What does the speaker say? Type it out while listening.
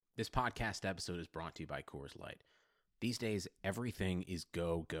This podcast episode is brought to you by Coors Light. These days, everything is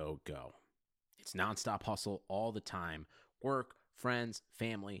go, go, go. It's nonstop hustle all the time. Work, friends,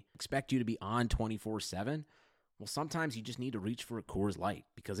 family expect you to be on 24/7. Well, sometimes you just need to reach for a Coors Light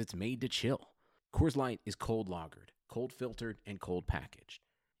because it's made to chill. Coors Light is cold lagered, cold filtered, and cold packaged.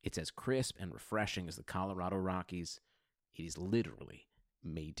 It's as crisp and refreshing as the Colorado Rockies. It is literally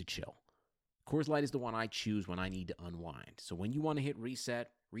made to chill. Coors Light is the one I choose when I need to unwind. So when you want to hit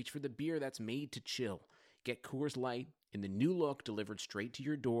reset, reach for the beer that's made to chill. Get Coors Light in the new look delivered straight to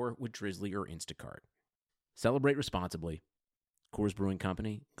your door with Drizzly or Instacart. Celebrate responsibly. Coors Brewing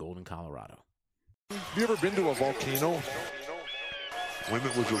Company, Golden, Colorado. Have you ever been to a volcano when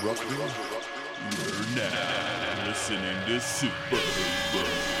it was erupting? You're now listening to Super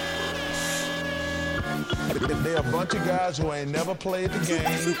Hoopers. They're a bunch of guys who ain't never played the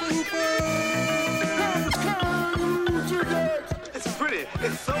game. It's pretty.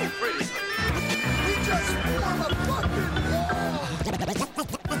 It's so pretty. We just won a fucking war.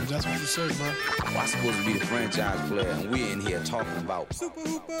 That's what you say, bro. I'm supposed to be the franchise player, and we're in here talking about Super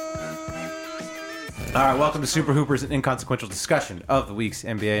Hoopers. All right, welcome to Super Hoopers, an inconsequential discussion of the week's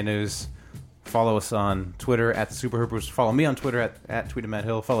NBA news. Follow us on Twitter at the Super Hoopers. Follow me on Twitter at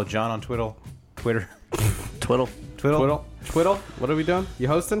TweetMattHill. Follow John on Twitter. Twiddle. What are we doing? You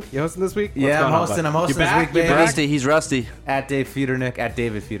hosting? You hosting this week? Yeah, I'm hosting this week, baby. Rusty. He's rusty. At Dave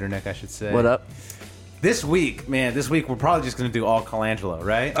Feudernick, I should say. What up? This week we're probably just going to do all Colangelo,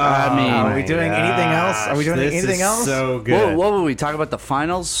 right? Are we doing anything else? Are we doing anything else? So good. What were we talking about? The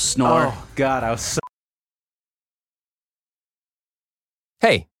finals? Snore. Oh God, I was so.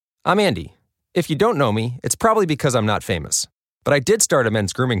 Hey, I'm Andy. If you don't know me, it's probably because I'm not famous. But I did start a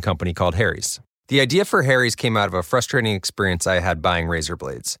men's grooming company called Harry's. The idea for Harry's came out of a frustrating experience I had buying razor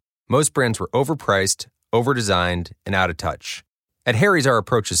blades. Most brands were overpriced, overdesigned, and out of touch. At Harry's, our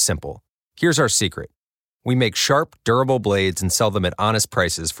approach is simple. Here's our secret. We make sharp, durable blades and sell them at honest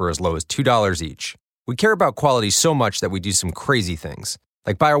prices for as low as $2 each. We care about quality so much that we do some crazy things,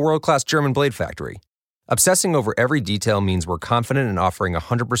 like buy a world-class German blade factory. Obsessing over every detail means we're confident in offering a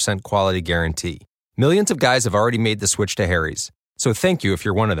 100% quality guarantee. Millions of guys have already made the switch to Harry's, so thank you if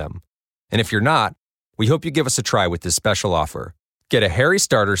you're one of them. And if you're not, we hope you give us a try with this special offer. Get a Harry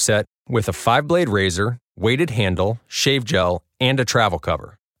starter set with a 5-blade razor, weighted handle, shave gel, and a travel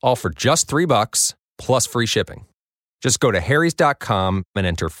cover, all for just $3 plus free shipping. Just go to harrys.com and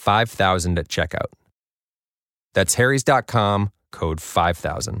enter 5,000 at checkout. That's harrys.com, code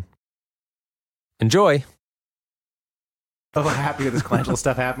 5,000. Enjoy. So happy that this Colangelo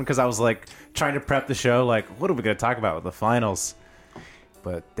stuff happened because I was like trying to prep the show, like, what are we going to talk about with the finals?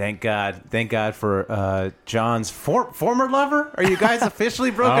 But thank God for John's former lover. Are you guys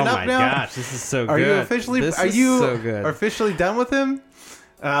officially broken up now? Oh my gosh, this is so good. Are you officially? So good. Officially done with him?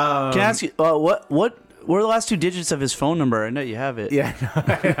 Can I ask you what were the last 2 digits of his phone number? I know you have it. Yeah.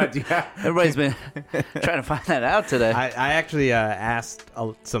 Everybody's been trying to find that out today. I actually asked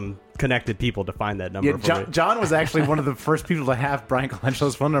some connected people to find that number. Yeah, John was actually one of the first people to have Brian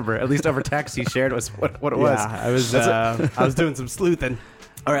Colangelo's phone number, at least over text. He shared was what it was. Yeah, I was doing some sleuthing.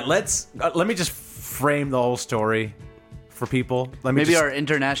 All right, let me just frame the whole story for people. Maybe our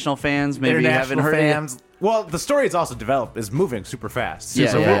international fans haven't heard it. Well, the story is moving super fast.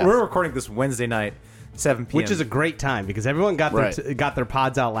 Yeah, we're recording this Wednesday night, 7 p.m. Which is a great time because everyone got their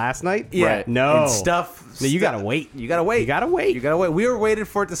pods out last night. Yeah, right. No and stuff. No, you gotta wait. You gotta wait. We were waiting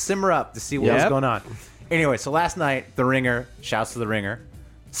for it to simmer up to see what was going on. Anyway, so last night, The Ringer, shouts to The Ringer.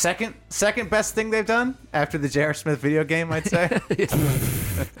 Second best thing they've done after the J.R. Smith video game, I'd say.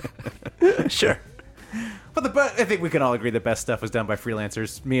 Sure. But I think we can all agree the best stuff was done by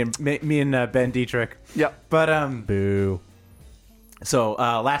freelancers. Me and Ben Dietrich. Yep. But boo. So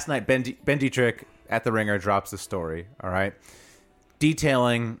last night, Ben Dietrich at The Ringer drops the story. All right,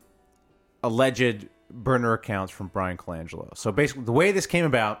 detailing alleged burner accounts from Brian Colangelo. So basically, the way this came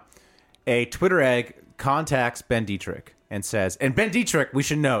about, a Twitter egg contacts Ben Dietrich and says, and Ben Dietrich, we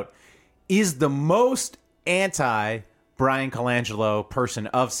should note, is the most anti-Brian Colangelo person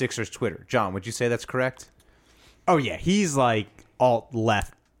of Sixers Twitter. John, would you say that's correct? Oh yeah, he's like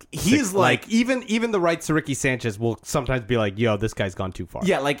alt-left. He's like even the right to Ricky Sanchez will sometimes be like, yo, this guy's gone too far.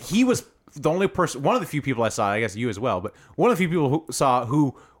 Yeah, like he was the only person, one of the few people I saw, I guess you as well, but one of the few people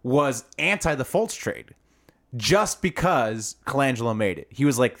who was anti the Fultz trade just because Colangelo made it. He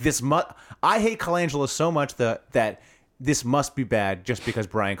was like, I hate Colangelo so much that this must be bad just because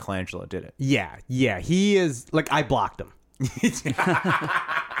Brian Colangelo did it. Yeah, he is, like, I blocked him.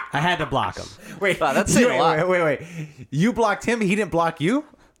 I had to block him. Wait, wow, that's saying a lot. Wait. You blocked him, he didn't block you?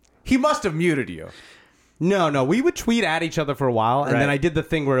 He must have muted you. No, we would tweet at each other for a while, and Right. then I did the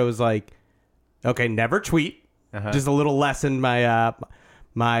thing where it was like, okay, never tweet. Just a little lesson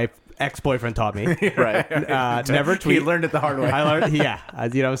my ex-boyfriend taught me. Right. Never tweet. He learned it the hard way. I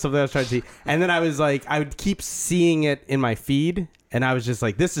learned, something I was trying to see. And then I was like, I would keep seeing it in my feed, and I was just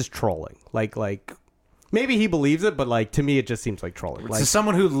like, this is trolling. Like maybe he believes it, but like to me, it just seems like trolling. Like, So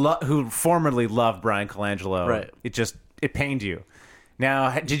someone who formerly loved Brian Colangelo, Right. it pained you.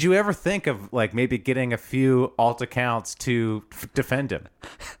 Now, did you ever think of like maybe getting a few alt accounts to defend him?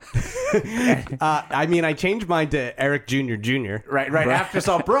 I mean, I changed mine to Eric Jr. Jr. Right. After this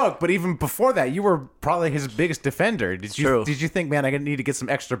all broke, but even before that, you were probably his biggest defender. Did you think, man, I need to get some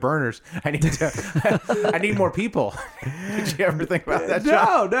extra burners? I need more people. Did you ever think about that?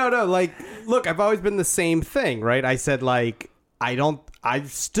 No. Like, look, I've always been the same thing, right? I said like,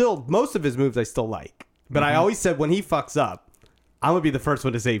 most of his moves I still like, but I always said when he fucks up, I'm gonna be the first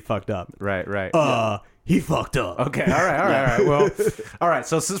one to say he fucked up. Right. He fucked up. Okay. All right. Well, all right.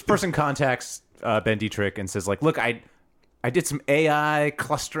 So this person contacts Ben Dietrich and says, like, look, I did some AI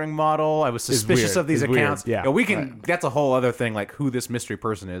clustering model. I was suspicious weird. of these It's weird. accounts. Yeah. We can. That's a whole other thing, like who this mystery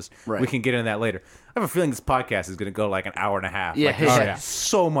person is. Right. We can get into that later. I have a feeling this podcast is going to go like an hour and a half. Yeah. Like, there's Yeah.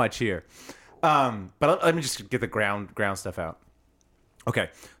 so much here. But let me just get the ground stuff out. Okay.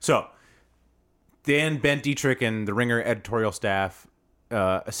 So then Ben Dietrich and the Ringer editorial staff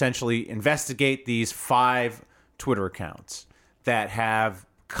essentially investigate these 5 Twitter accounts that have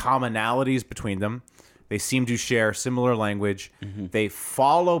commonalities between them. They seem to share similar language. They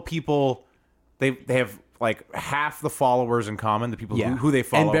follow people. They have like half the followers in common, the people who they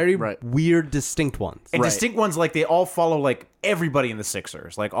follow. And very Right. weird, distinct ones. And distinct ones, like they all follow like everybody in the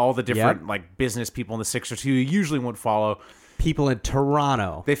Sixers, like all the different like business people in the Sixers who you usually wouldn't follow. People in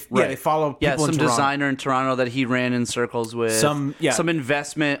Toronto. They follow people some in Toronto. designer in Toronto that he ran in circles with. Some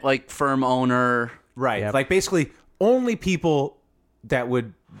investment like firm owner. Right. Yep. Like basically only people that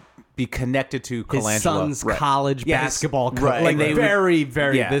would be connected to His Colangelo. son's college Yeah, basketball coach. right. Like They would- very,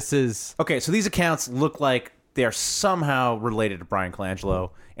 very. Yeah. This is Okay, so these accounts look like they're somehow related to Brian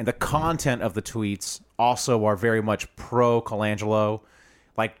Colangelo, and the content of the tweets also are very much pro Colangelo,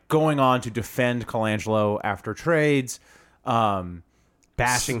 like going on to defend Colangelo after trades,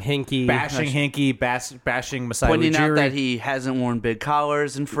 bashing Hinkie. bashing Masai Pointing out Ujiri. that he hasn't worn big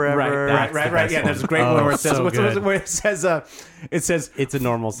collars in forever. Right. Yeah, there's a great one where it says, so good. where it says, It's a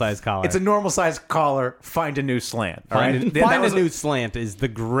normal size collar. it's a normal size collar. Find a new slant. All right? Find, That find a was new slant is the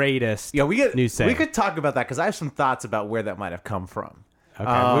greatest. Yeah, new saying. we could talk about that because I have some thoughts about where that might have come from.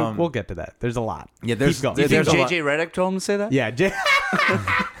 Okay, we'll get to that. There's a lot. Yeah, there's- Keep going. Do you think There's a lot- JJ Redick told him to say that? Yeah.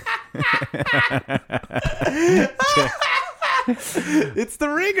 It's the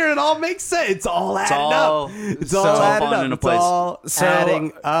Ringer. It all makes sense. It's all adding all- up. It's it's all all adding falling up. into It's place. all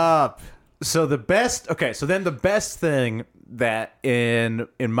adding up. So the best, so then the best thing that in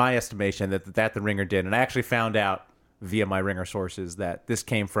my estimation that the Ringer did, and I actually found out via my Ringer sources that this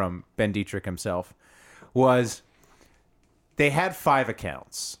came from Ben Dietrich himself, was they had 5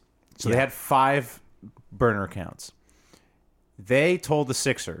 accounts. So they had 5 burner accounts. They told the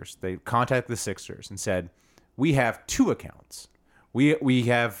Sixers, they contacted the Sixers and said, we have 2 accounts. We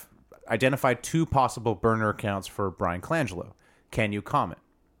have identified 2 possible burner accounts for Brian Colangelo. Can you comment?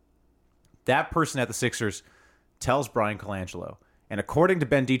 That person at the Sixers tells Brian Colangelo, and according to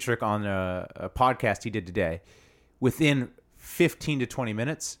Ben Dietrich on a podcast he did today, within 15 to 20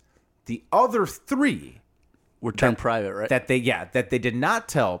 minutes, the other 3 Were turned private, right? that they did not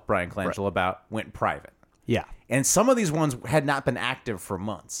tell Brian Colangelo about went private. Yeah. And some of these ones had not been active for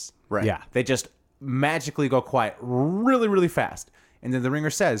months. Right. Yeah. They just magically go quiet really, really fast. And then the Ringer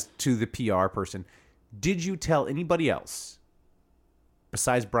says to the PR person, did you tell anybody else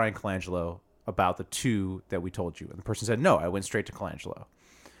besides Brian Colangelo about the 2 that we told you? And the person said, no, I went straight to Colangelo.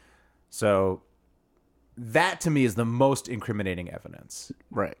 So that to me is the most incriminating evidence.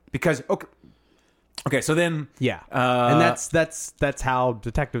 Right. Because, okay, so then... Yeah. And that's how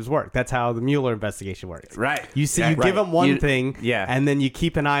detectives work. That's how the Mueller investigation works. Right. You see, Yeah, you right. give them one You- thing, yeah. and then you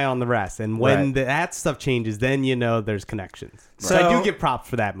keep an eye on the rest. And when Right. that stuff changes, then you know there's connections. So So- I do give props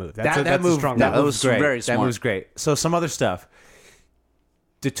for that move. That's that a move, strong that move. was was great. very That smart. was great. So some other stuff.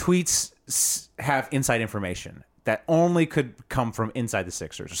 The tweets have inside information that only could come from inside the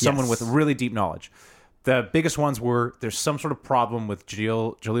Sixers, or someone with really deep knowledge. The biggest ones were there's some sort of problem with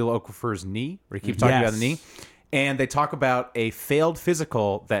Jahlil Okafor's knee, where he keeps talking about the knee, and they talk about a failed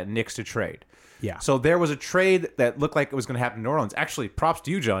physical that nixed a trade. Yeah. So there was a trade that looked like it was going to happen in New Orleans. Actually, props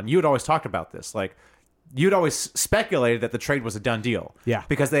to you, John. You had always talked about this. Like, you'd always speculated that the trade was a done deal. Yeah.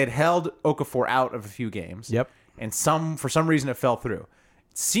 Because they had held Okafor out of a few games. Yep. And for some reason it fell through.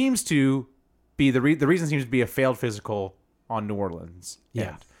 It seems to be the reason seems to be a failed physical on New Orleans.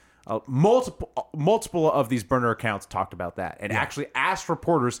 Yeah. And, multiple of these burner accounts talked about that and actually asked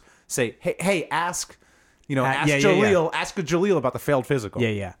reporters, say, hey, ask Jaleel about the failed physical.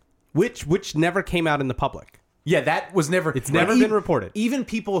 Yeah. Which never came out in the public. Yeah, that was never. It's never been reported. Even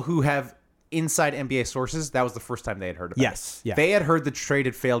people who have inside NBA sources, that was the first time they had heard about it. Yes. Yeah. They had heard the trade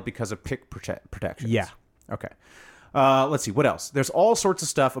had failed because of pick protections. Yeah. Okay. Let's see. What else? There's all sorts of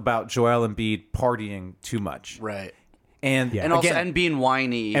stuff about Joel Embiid partying too much. Right. And And being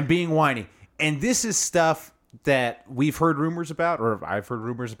whiny. And this is stuff that we've heard rumors about, or I've heard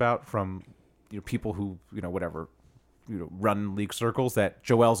rumors about from people who, run league circles, that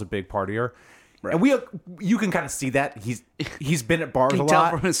Joel's a big partier. Right. And you can kind of see that he's been at bars a lot. Tell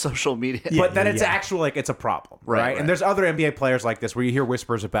from his social media, but then it's actually it's a problem, right? And there's other NBA players like this where you hear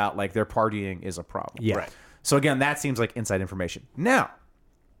whispers about like their partying is a problem. Yeah. Right. So again, that seems like inside information. Now,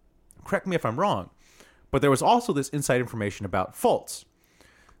 correct me if I'm wrong, but there was also this inside information about Fultz.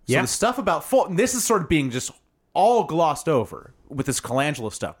 So the stuff about Fultz, and this is sort of being just all glossed over with this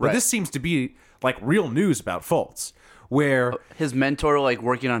Colangelos stuff. But this seems to be like real news about Fultz. Where his mentor, like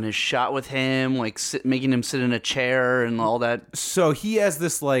working on his shot with him, like making him sit in a chair and all that. So he has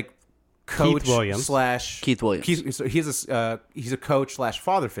this like coach Keith Williams. So he's a coach /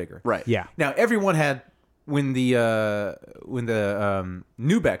 father figure. Right. Yeah. Now everyone had when the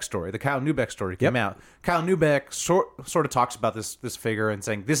Neubeck story, the Kyle Neubeck story came out. Kyle Neubeck sort of talks about this figure and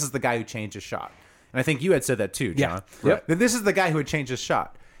saying this is the guy who changed his shot. And I think you had said that too, John. Yeah. Yep. That this is the guy who had changed his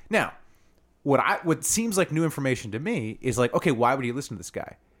shot. Now. What seems like new information to me is like, okay, why would he listen to this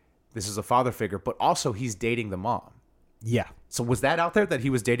guy? This is a father figure, but also he's dating the mom. Yeah. So was that out there that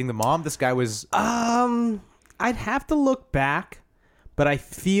he was dating the mom? This guy was. I'd have to look back, but I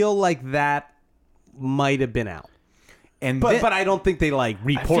feel like that might have been out. But I don't think they like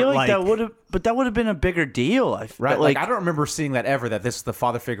report. I feel like that would have been a bigger deal. Right. Like I don't remember seeing that ever. That the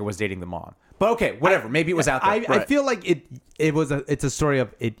father figure was dating the mom. But okay, whatever. Maybe it was out there. I feel like it's a story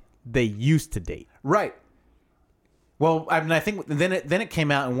of it. They used to date. Right. Well, I mean, I think then it came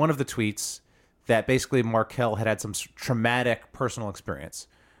out in one of the tweets that basically Markelle had some traumatic personal experience,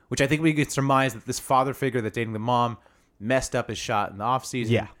 which I think we could surmise that this father figure that dating the mom messed up his shot in the offseason.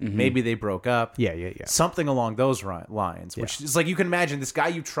 Yeah. Mm-hmm. Maybe they broke up. Yeah. Something along those lines, which is like you can imagine this guy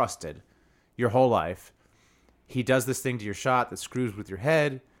you trusted your whole life. He does this thing to your shot that screws with your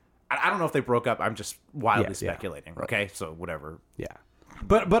head. I don't know if they broke up. I'm just wildly speculating. Right. Okay, so whatever. Yeah.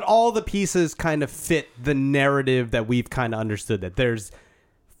 But all the pieces kind of fit the narrative that we've kind of understood, that there's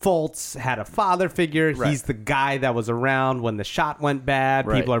Fultz had a father figure. Right. He's the guy that was around when the shot went bad.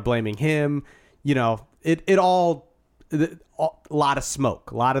 Right. People are blaming him. It all a lot of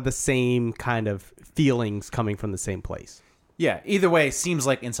smoke, a lot of the same kind of feelings coming from the same place. Yeah. Either way, seems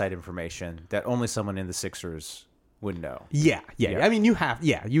like inside information that only someone in the Sixers would know. Yeah. I mean,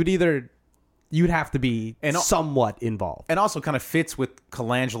 you'd have to be somewhat involved. And also kind of fits with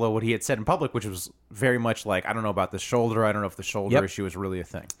Colangelo, what he had said in public, which was very much like, I don't know about the shoulder. I don't know if the shoulder issue is really a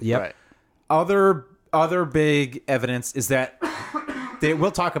thing. Yep. Right. Other big evidence is that,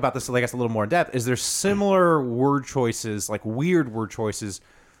 we'll talk about this, I guess, a little more in depth, is there's similar word choices, like weird word choices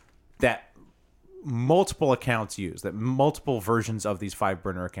that multiple accounts use, that multiple versions of these 5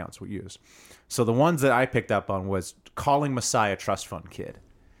 burner accounts will use. So the ones that I picked up on was calling Masai a trust fund kid.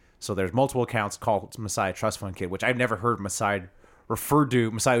 So there's multiple accounts called Masai Trust Fund Kid, which I've never heard Masai referred to.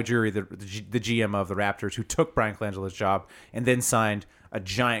 Masai Ujiri, the GM of the Raptors, who took Brian Colangelo's job and then signed a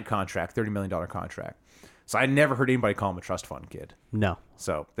giant contract, $30 million contract. So I never heard anybody call him a Trust Fund Kid. No.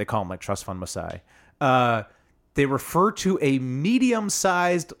 So they call him like Trust Fund Masai. They refer to a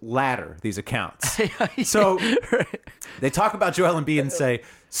medium-sized ladder, these accounts. So they talk about Joel Embiid and say,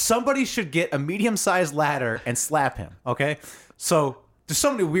 somebody should get a medium-sized ladder and slap him, okay? So there's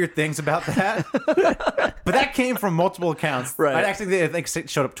so many weird things about that. But that came from multiple accounts. Right. I think it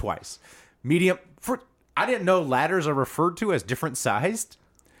showed up twice. I didn't know ladders are referred to as different sized.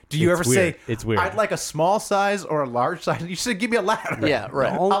 Do you ever say, it's weird. I'd like a small size or a large size? You should give me a ladder. Yeah,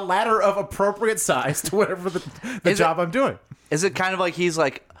 right. A ladder of appropriate size to whatever the job I'm doing. Is it kind of like he's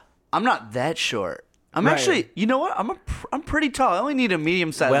like, I'm not that short. I'm actually, you know what? I'm pretty tall. I only need a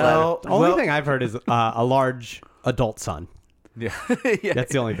medium-sized ladder. The only thing I've heard is a large adult son. Yeah.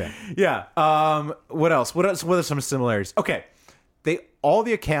 That's the only thing. Yeah. What else? What are some similarities? Okay. All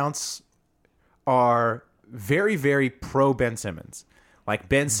the accounts are very, very pro Ben Simmons. Like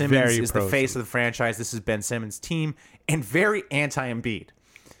Ben Simmons is the face of the franchise. This is Ben Simmons' team, and very anti-Embiid.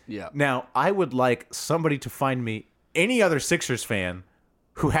 Yeah. Now, I would like somebody to find me any other Sixers fan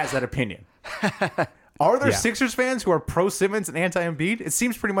who has that opinion. Are there Sixers fans who are pro Simmons and anti Embiid? It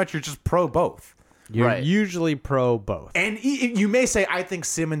seems pretty much you're just pro both. You're usually pro both. And you may say, I think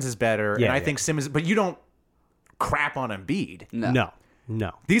Simmons is better, and I think Simmons, but you don't crap on Embiid.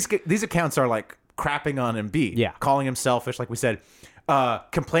 No. These accounts are like crapping on Embiid, calling him selfish, like we said,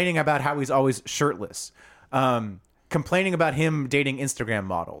 complaining about how he's always shirtless, complaining about him dating Instagram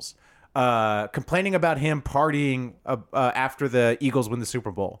models, complaining about him partying after the Eagles win the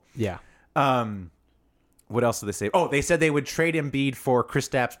Super Bowl. Yeah. What else did they say? Oh, they said they would trade Embiid for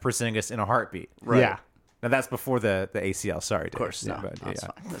Kristaps Porzingis in a heartbeat. Right. Yeah. Now that's before the ACL. Sorry, Dave. Of course, no. But, That's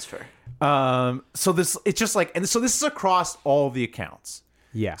fine. That's fair. So it's just like, and so this is across all the accounts.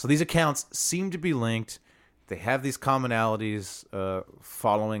 Yeah. So these accounts seem to be linked. They have these commonalities,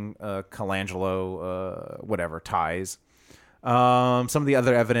 following Colangelo, whatever ties. Some of the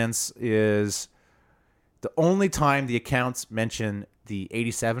other evidence is the only time the accounts mention the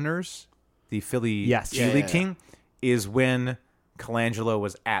 87ers, the Philly G League team, is when Colangelo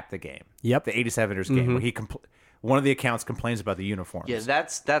was at the game. Yep. The 87ers game, where one of the accounts complains about the uniforms. Yeah,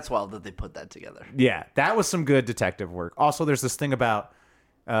 that's wild that they put that together. Yeah, that was some good detective work. Also, there's this thing about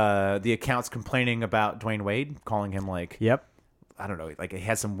the accounts complaining about Dwayne Wade, calling him like, I don't know, like it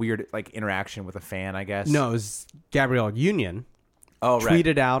had some weird like interaction with a fan, I guess. No, it was Gabrielle Union.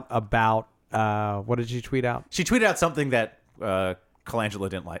 Tweeted out about what did she tweet out? She tweeted out something that Colangelo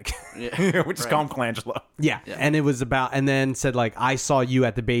didn't like. We just call him Colangelo. Yeah, and it was about, and then said like, I saw you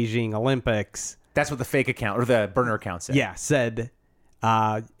at the Beijing Olympics. That's what the fake account or the burner account said. Yeah, said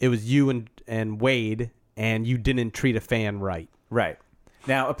it was you and Wade, and you didn't treat a fan right. Right.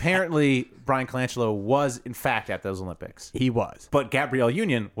 Now, apparently, Brian Colangelo was, in fact, at those Olympics. He was. But Gabrielle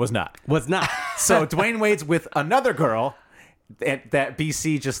Union was not. So Dwayne Wade's with another girl that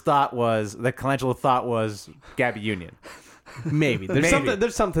BC just thought was, that Colangelo thought was Gabby Union. Maybe.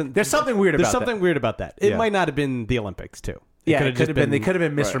 There's something weird about that. It might not have been the Olympics, too. It could have been. They could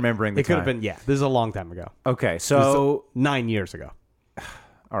have been misremembering the time. It could have been, this is a long time ago. Okay, so 9 years ago.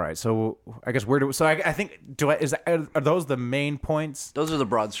 All right, so I guess I think are those the main points? Those are the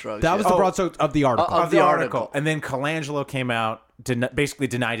broad strokes. That was the broad strokes of the article. Of the article. And then Colangelo came out, basically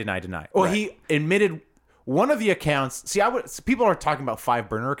deny. Well, he admitted one of the accounts. See, people are talking about 5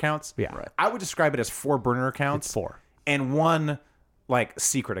 burner accounts. Yeah, right. I would describe it as 4 burner accounts. It's 4. And 1 like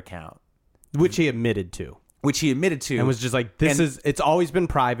secret account, which he admitted to. And was just like, it's always been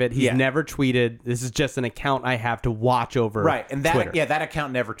private. He's never tweeted. This is just an account I have to watch over. Right. And Twitter. that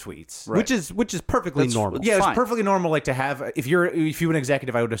account never tweets. Right. Which is perfectly normal. Yeah, it's perfectly normal, like to have, if you're an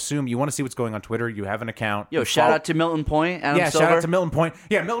executive, I would assume you want to see what's going on Twitter, you have an account. Yo, shout out to Milton Point, Adam Silver. Shout out to Milton Point.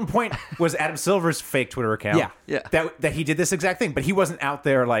 Yeah, Milton Point was Adam Silver's fake Twitter account. Yeah. That he did this exact thing, but he wasn't out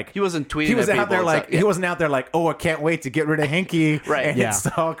there like, he wasn't tweeting. He was out there like, he wasn't out there like, oh, I can't wait to get rid of Hinkie. Right. And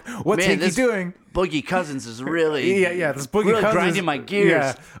Stalk. What's Hinkie doing? Boogie Cousins is really this Boogie really Cousins grinding my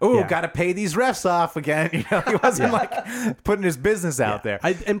gears. Got to pay these refs off again. He wasn't like putting his business out there.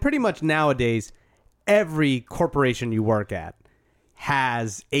 And pretty much nowadays, every corporation you work at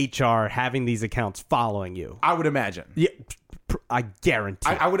has HR having these accounts following you. I would imagine. Yeah, I guarantee.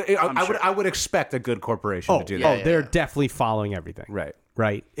 I would expect a good corporation to do that. They're definitely following everything.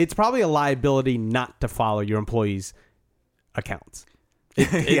 Right. It's probably a liability not to follow your employees' accounts.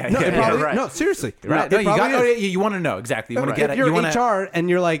 No, seriously. Right. No, you want to know exactly. You want to get if you're HR and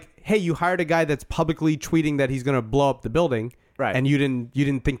you're like, hey, you hired a guy that's publicly tweeting that he's going to blow up the building, right? And you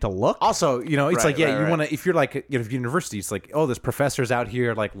didn't think to look. Also, it's like, you want to, if you're like, if university, it's like, oh, this professor's out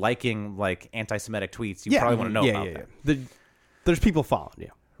here like liking like anti-Semitic tweets. You probably want to know about that. There's people following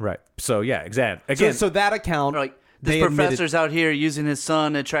you, right? So exactly. Again, so that account. Like, this professor's out here using his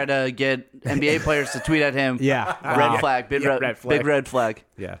son to try to get NBA players to tweet at him. Red flag. Big red flag.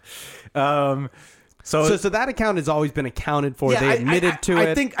 Yeah. So that account has always been accounted for. They admitted to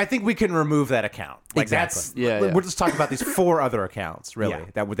it. I think we can remove that account. Like exactly. We're just talking about these 4 other accounts, really,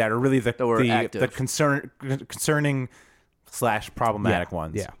 that are really the concerning / problematic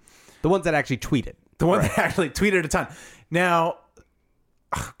ones. Yeah. The ones that actually tweeted. The ones that actually tweeted a ton. Now,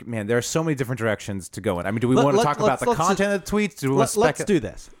 man, there are so many different directions to go in. I mean, do we want to talk about the content of the tweets? Let's do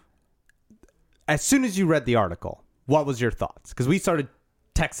this. As soon as you read the article, what was your thoughts? Because we started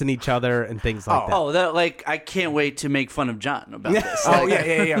texting each other and things like that. Oh, I can't wait to make fun of John about this.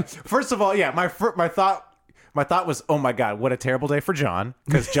 Yeah. First of all, my thought was, oh my God, what a terrible day for John,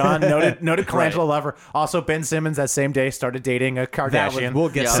 because John noted Colangelo lover. Also, Ben Simmons that same day started dating a Kardashian. We'll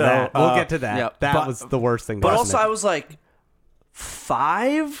get to that. We'll get to that. Yeah. That was the worst thing. But also, I was like,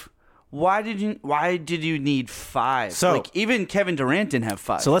 5? Why did you need 5? So, like, even Kevin Durant didn't have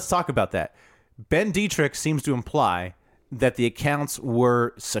 5. So let's talk about that. Ben Dietrich seems to imply that the accounts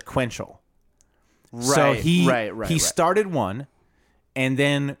were sequential. So he right. started one, and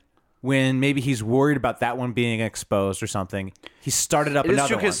then when maybe he's worried about that one being exposed or something, he started up It is another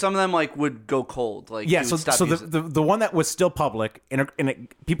true one. because some of them like would go cold. Like Yeah, he so would stop using- the one that was still public,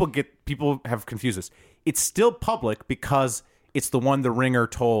 people have confused this. It's still public because it's the one the Ringer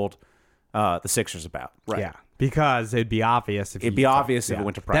told the Sixers about. Right. Yeah. Because it'd be obvious if It'd be obvious if it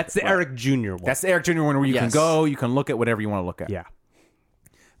went to private. That's the Eric Jr. one. That's the Eric Jr. one where you can Yes. go, you can look at whatever you want to look at. yeah.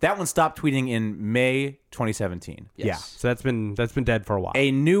 That one stopped tweeting in May 2017. Yes. Yeah. So that's been dead for a while.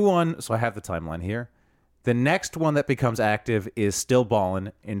 A new one, so I have the timeline here. The next one that becomes active is Still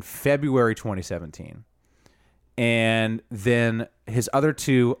Ballin' in February 2017. And then his other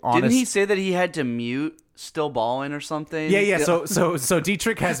two honest... Didn't he say that he had to mute Still Ballin' or something? Yeah. So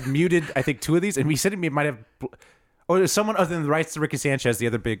Dietrich has muted, I think, 2 of these, and we said he might have... Or someone other than the rights to Ricky Sanchez,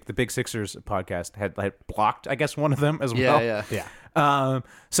 the Big Sixers podcast, had blocked, I guess, one of them as well. Yeah.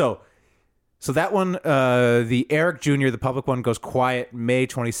 So that one, the Eric Jr., the public one, goes quiet May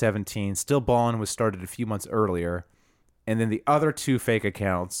 2017. Still Ballin' was started a few months earlier. And then the other 2 fake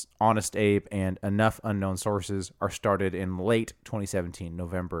accounts, Honest Abe and Enough Unknown Sources, are started in late 2017,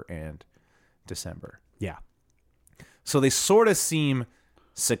 November and December. yeah. So they sort of seem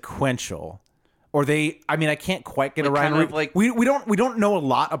sequential. Or I can't quite get Like around. kind of like- we don't know a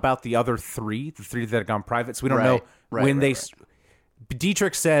lot about the other 3, the 3 that have gone private. So we don't know when they.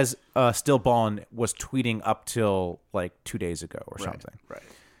 Dietrich says Still Ballin' was tweeting up till like 2 days ago or something. Right.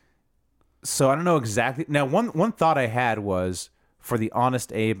 So I don't know exactly. Now, one thought I had was for the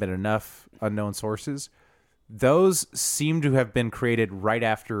Honest Abe and Enough Unknown Sources, those seem to have been created right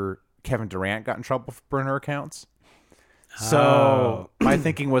after Kevin Durant got in trouble for burner accounts. So my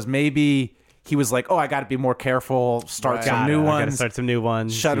thinking was maybe he was like, "Oh, I got to be more careful. Start some new I gotta ones. start some new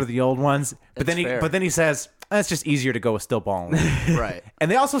ones. Shutter the old ones." But That's fair. then he says, "It's just easier to go with Still Ballin'." Right. And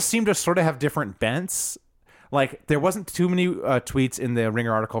they also seem to sort of have different bents. Like there wasn't too many tweets in the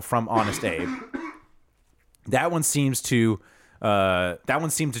Ringer article from Honest Abe. That one seems to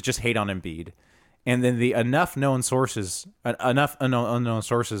just hate on Embiid. And then the Enough Unknown Sources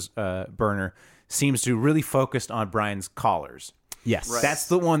burner seems to really focused on Brian's callers. Yes. Right. That's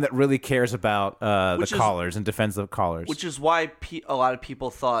the one that really cares about the Which is- callers and defends the callers. Which is why a lot of people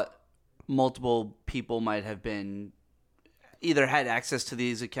thought multiple people might have been either had access to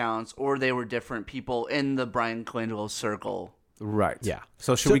these accounts or they were different people in the Brian Colangelos circle. right. Yeah.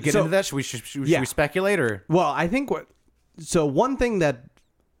 So should we get into that? Should we speculate or? Well, I think one thing that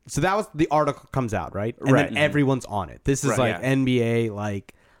was the article comes out, right? And Right. then everyone's on it. This is Right, like yeah. NBA,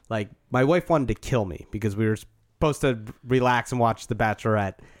 like my wife wanted to kill me because we were supposed to relax and watch The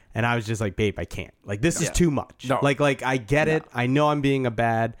Bachelorette, and I was just like, babe, I can't. Like this is too much. No. Like I get it. I know I'm being a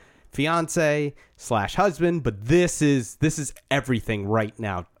bad fiance / husband, but this is everything right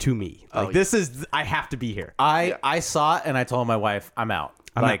now to me. Like this is I have to be here. I saw it and I told my wife, I'm out.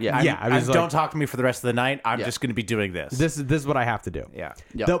 I was like, don't talk to me for the rest of the night. I'm just going to be doing this. This is what I have to do. Yeah.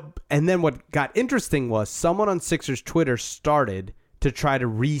 And then what got interesting was someone on Sixers Twitter started to try to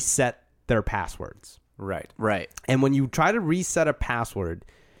reset their passwords. Right. Right. And when you try to reset a password,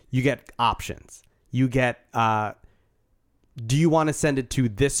 you get options. You get, do you want to send it to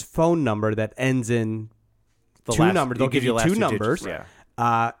this phone number that ends in two numbers? They'll give you last two two numbers. digits,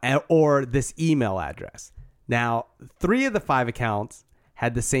 yeah. Or this email address. Now, 3 of the 5 accounts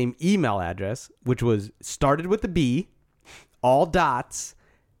had the same email address, which was started with the B, all dots,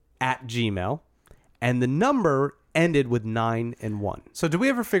 @Gmail, and the number ended with 9 and 1. So do we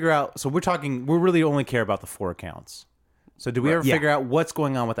ever figure out, we really only care about the 4 accounts. So do we ever figure out what's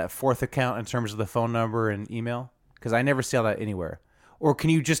going on with that 4th account in terms of the phone number and email? Because I never saw that anywhere. Or can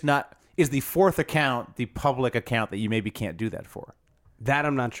you just not, is the 4th account the public account that you maybe can't do that for? That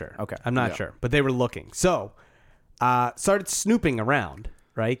I'm not sure. Okay. I'm not sure. But they were looking. So, started snooping around,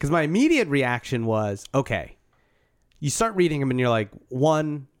 right? Because my immediate reaction was, okay, you start reading them and you're like,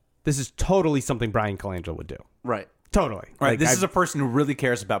 one, this is totally something Brian Colangelo would do. Right. Totally. Right. Like, This is a person who really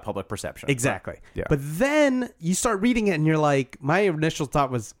cares about public perception. Exactly. Yeah. But then you start reading it and you're like, my initial thought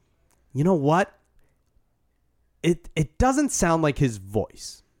was, you know what? It doesn't sound like his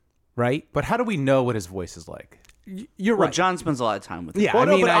voice, right? But how do we know what his voice is like? You're Well, right. John spends a lot of time with it. Yeah, Well, I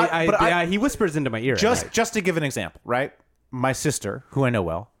no, mean, but he whispers into my ear. Just to give an example, right? My sister, who I know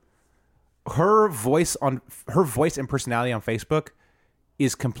well, her voice and personality on Facebook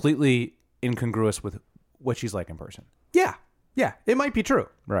is completely incongruous with what she's like in person. Yeah, it might be true.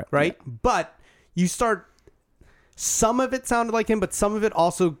 Right. Yeah. But you start, some of it sounded like him, but some of it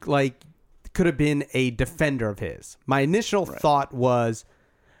also like could have been a defender of his. My initial thought was,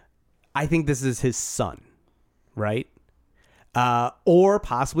 I think this is his son, right? Or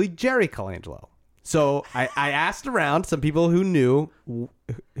possibly Jerry Colangelo. So I asked around some people who knew,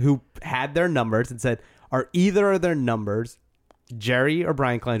 who had their numbers, and said, are either of their numbers, Jerry or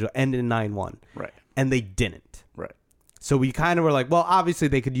Brian Colangelo, end in 9-1? Right. And they didn't. Right. So we kind of were like, well, obviously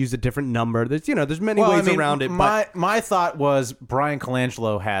they could use a different number. There's many ways around it. My thought was Brian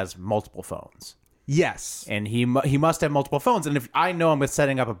Colangelo has multiple phones. Yes. And he must have multiple phones. And if I know I'm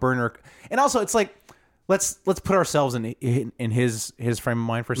setting up a burner, and also it's like, let's put ourselves in his frame of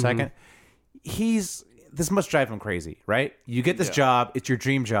mind for a second. This must drive him crazy, right? You get this job, it's your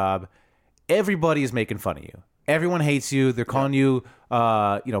dream job. Everybody is making fun of you. Everyone hates you. They're calling you,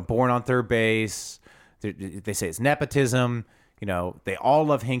 born on third base. They say it's nepotism. They all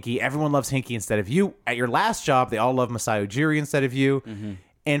love Hinkie. Everyone loves Hinkie instead of you. At your last job, they all love Masai Ujiri instead of you. Mm-hmm.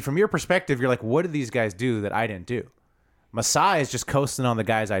 And from your perspective, you're like, what did these guys do that I didn't do? Masai is just coasting on the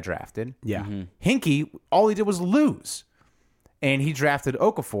guys I drafted. Yeah. Mm-hmm. Hinkie, all he did was lose. And he drafted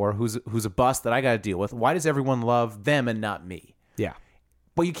Okafor, who's a bust that I got to deal with. Why does everyone love them and not me? Yeah.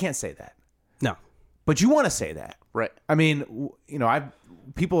 Well, you can't say that. No. But you want to say that. Right. I mean, I've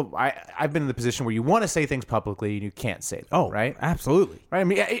been in the position where you want to say things publicly and you can't say them. Oh, right? Absolutely. Right? I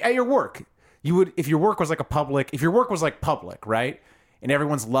mean, at your work, you would, if your work was like public, right? And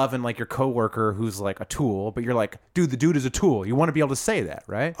everyone's loving like your coworker who's like a tool, but you're like, dude, the dude is a tool. You want to be able to say that,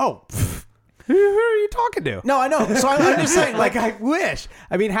 right? Oh, who are you talking to? No, I know. So I'm just saying, like, I wish.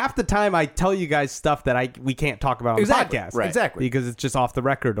 I mean, half the time I tell you guys stuff that we can't talk about on the podcast. Right. Exactly. Because it's just off the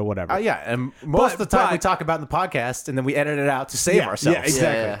record or whatever. Yeah. And most of the time we talk about in the podcast and then we edit it out to save ourselves. Yeah,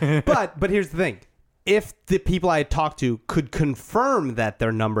 exactly. Yeah. But here's the thing. If the people I had talked to could confirm that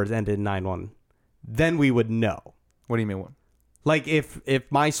their numbers ended in 9-1, then we would know. What do you mean? Like if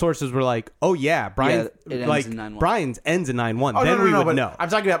my sources were like, oh yeah, Brian, Brian's ends in 9-1, then we would know. I'm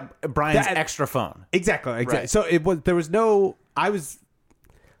talking about Brian's extra phone. Exactly. Right. So there was no.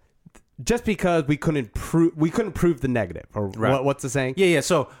 Just because we couldn't prove the negative, or what's the saying? Yeah.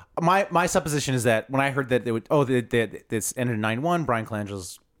 So my supposition is that when I heard that this ended in 9-1, Brian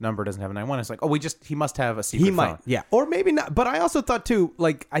Colangelo's number doesn't have a 9-1. It's like, he must have a secret phone. He might, yeah, or maybe not. But I also thought too,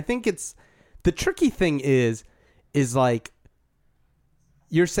 like, I think it's the tricky thing is like.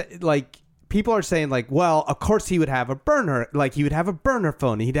 People are saying like, well, of course he would have a burner, like he would have a burner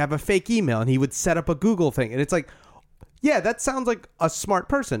phone, he'd have a fake email, and he would set up a Google thing, and it's like, yeah, that sounds like a smart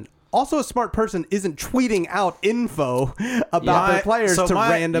person. Also, a smart person isn't tweeting out info about their players to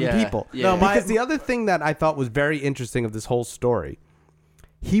random people. Yeah. Because the other thing that I thought was very interesting of this whole story,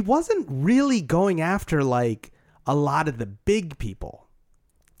 he wasn't really going after like a lot of the big people.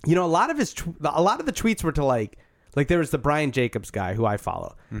 A lot of the tweets were to like there was the Brian Jacobs guy who I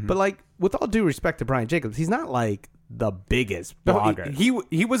follow. Mm-hmm. But like, with all due respect to Brian Jacobs, he's not like the biggest blogger. He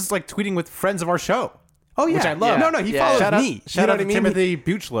was like tweeting with friends of our show. Oh yeah, which I love. No, he follows me. Shout out to Timothy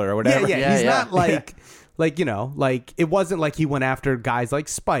Buchler or whatever. Yeah. He's not like like it wasn't like he went after guys like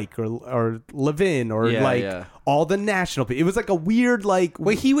Spike or Levin or all the national people. It was like a weird like.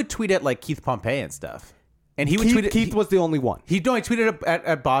 Well, he would tweet at like Keith Pompey and stuff, and he would tweet. Keith was the only one. He tweeted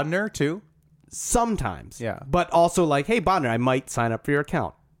at Bodner too. Sometimes, yeah, but also like, hey Bonner, I might sign up for your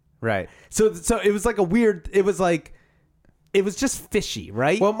account, right? So it was like a weird. It was like, it was just fishy,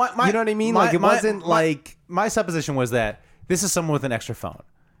 right? Well, you know what I mean? Like it wasn't like my supposition was that this is someone with an extra phone.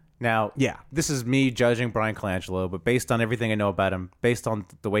 Now, yeah, this is me judging Brian Colangelo, but based on everything I know about him, based on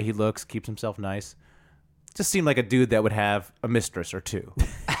the way he looks, keeps himself nice, just seemed like a dude that would have a mistress or two.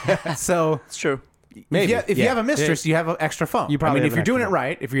 So it's true. Maybe. If you have a mistress, you have an extra phone. You probably if you're doing it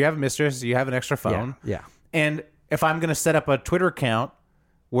right, if you have a mistress, you have an extra phone. Yeah. And if I'm going to set up a Twitter account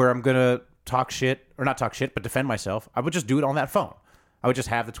where I'm going to talk shit, or not talk shit, but defend myself, I would just do it on that phone. I would just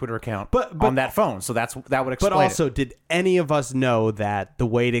have the Twitter account on that phone. So that would explain. But also, did any of us know that the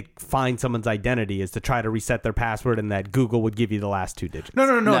way to find someone's identity is to try to reset their password, and that Google would give you the last two digits? No.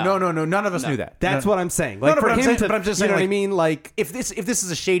 None of us knew that. That's what I'm saying. Like, but I'm just saying, you know what I like, mean? Like, if this is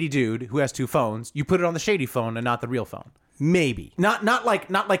a shady dude who has two phones, you put it on the shady phone and not the real phone. Maybe not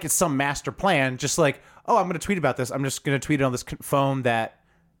like it's some master plan. Just like, oh, I'm going to tweet about this. I'm just going to tweet it on this phone that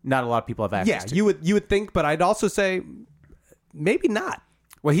not a lot of people have access to. Yeah, you would think, but I'd also say maybe not.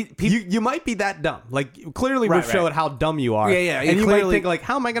 Well, you might be that dumb. Like, clearly we've showed how dumb you are. Yeah. And you might think, like,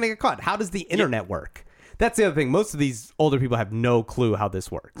 how am I going to get caught? How does the internet work? That's the other thing. Most of these older people have no clue how this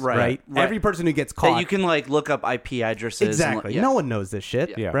works. Right? Every person who gets caught. You can, like, look up IP addresses. Exactly. No one knows this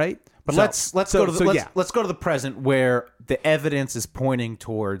shit. Yeah. Right? But let's go to the present where the evidence is pointing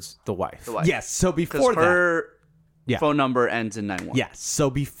towards the wife. Yes. So before that, her phone number ends in 9-1. Yes. So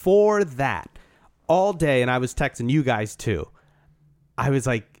before that, all day, and I was texting you guys too, I was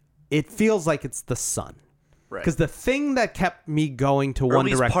like, it feels like it's the son. Right. Because the thing that kept me going to Or one at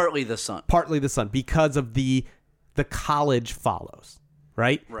least direction, partly the Sun, because of the college follows,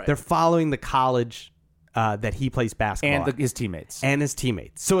 right? Right. They're following the college that he plays basketball And his teammates. and his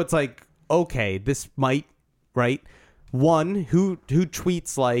teammates. So it's like, okay, this might, right? One who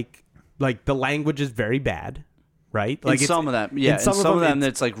tweets like the language is very bad, right? Like in some of them, yeah. In some of them,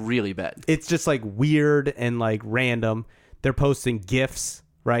 it's like really bad. It's just like weird and like random. They're posting GIFs,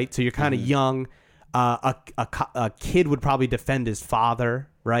 right? So you're kind of young. A kid would probably defend his father,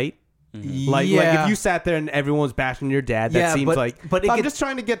 right? Like if you sat there and everyone was bashing your dad, that seems like. But I'm just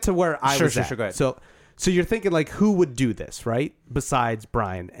trying to get to where I was at. Sure, go ahead. So you're thinking like, who would do this, right? Besides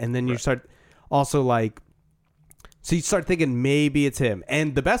Brian, and then you start also like, so you start thinking maybe it's him.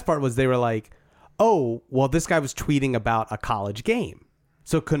 And the best part was they were like, oh, well, this guy was tweeting about a college game,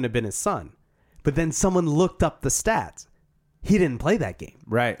 so it couldn't have been his son. But then someone looked up the stats. He didn't play that game.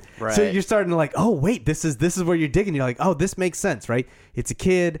 Right. So you're starting to like, oh wait, this is where you're digging. You're like, oh, this makes sense, right? It's a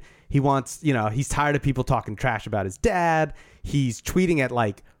kid. He wants, he's tired of people talking trash about his dad. He's tweeting at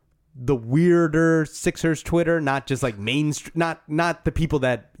like the weirder Sixers Twitter, not just like not the people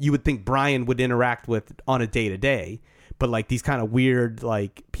that you would think Brian would interact with on a day to day, but like these kind of weird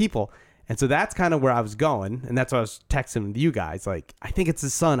like people. And so that's kind of where I was going, and that's why I was texting you guys. Like, I think it's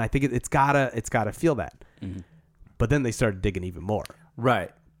his son. I think it's gotta feel that. Mm-hmm. But then they started digging even more.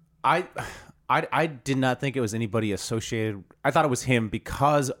 Right. I did not think it was anybody associated. I thought it was him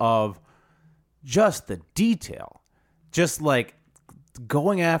because of just the detail. Just like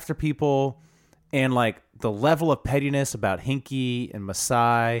going after people and like the level of pettiness about Hinkie and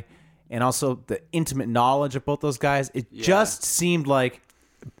Masai and also the intimate knowledge of both those guys. It just seemed like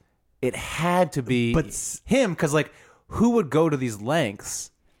it had to be him because like who would go to these lengths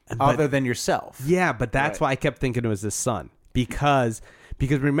other than yourself? Yeah, but that's why I kept thinking it was his son. Because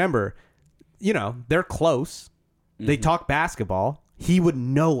remember, they're close. They talk basketball. He would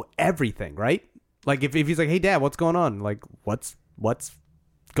know everything, right? Like if he's like, hey, Dad, what's going on? Like, what's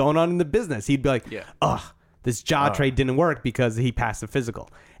going on in the business? He'd be like, this job trade didn't work because he passed the physical.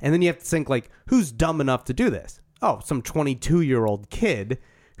 And then you have to think, like, who's dumb enough to do this? Oh, some 22-year-old kid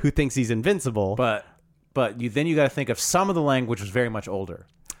who thinks he's invincible. But you got to think of some of the language was very much older.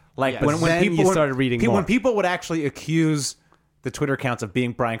 Like when people started reading more. When people would actually accuse the Twitter accounts of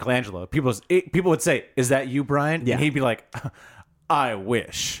being Brian Colangelo, people would say, "Is that you, Brian?" Yeah. And he'd be like, "I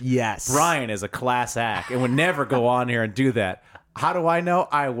wish." Yes. Brian is a class act and would never go on here and do that. How do I know?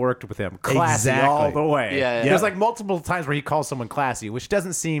 I worked with him. Classy all the way. Yeah. There's like multiple times where he calls someone classy, which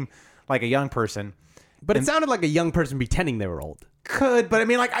doesn't seem like a young person. But it sounded like a young person pretending they were old. Could, but I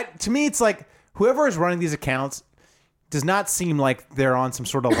mean, like to me, it's like whoever is running these accounts does not seem like they're on some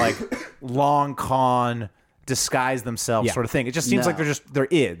sort of like long con disguise themselves sort of thing. It just seems like they're just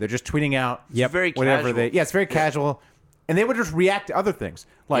tweeting out very whatever casual. it's very casual, and they would just react to other things.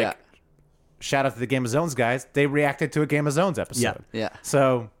 Like shout out to the Game of Zones guys, they reacted to a Game of Zones episode. Yeah.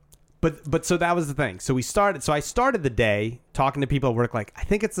 So, but so that was the thing. So I started the day talking to people at work. Like, I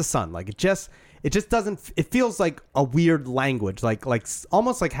think it's the sun. Like it just doesn't. It feels like a weird language, like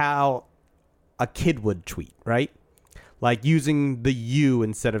almost like how a kid would tweet, right? Like using the U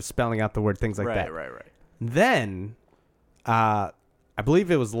instead of spelling out the word, things like that. Right. Then, I believe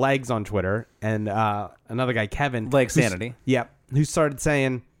it was Legs on Twitter and another guy, Kevin. Leg Sanity. Who started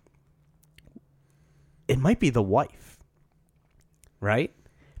saying, it might be the wife, right?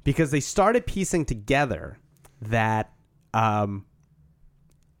 Because they started piecing together that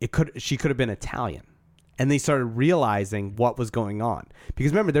she could have been Italian. And they started realizing what was going on.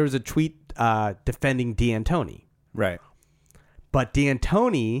 Because remember, there was a tweet defending D'Antoni. right. But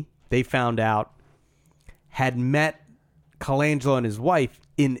D'Antoni, they found out, had met Colangelo and his wife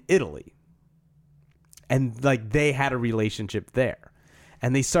in Italy. And like they had a relationship there.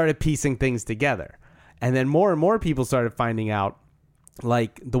 And they started piecing things together. And then more and more people started finding out,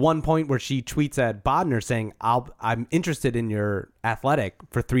 like the one point where she tweets at Bodner saying, I'm interested in your athletic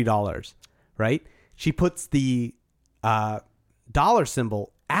for $3, right? She puts the dollar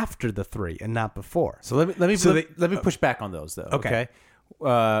symbol after the 3 and not before. So let me push back on those though. Okay.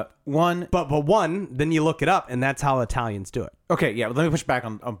 One, but one, then you look it up, and that's how Italians do it. okay, yeah. Let me push back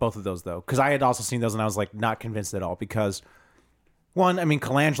on both of those though, because I had also seen those and I was like not convinced at all. Because one, I mean,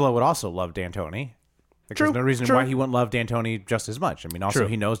 Colangelo would also love D'Antoni. Like, there's no reason why he wouldn't love D'Antoni just as much. I mean, also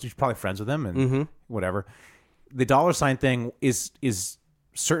he knows he's probably friends with him and whatever. The dollar sign thing is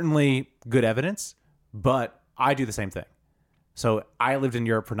certainly good evidence, but I do the same thing. So I lived in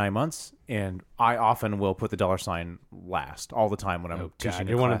Europe for 9 months, and I often will put the $sign last all the time when I'm teaching.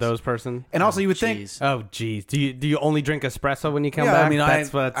 You're one of those person. And also, you would think, oh, geez, do you only drink espresso when you come yeah, back? I mean,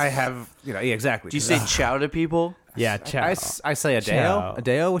 That's I have, yeah, exactly. Do you say ciao to people? Yeah, ciao. I say Ciao.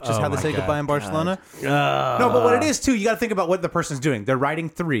 adeo, which is how they say goodbye in Barcelona. No, No, but what it is too, you got to think about what the person's doing. They're writing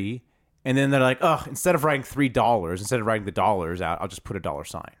 3, and then they're like, oh, instead of writing $3, instead of writing the dollars out, I'll just put a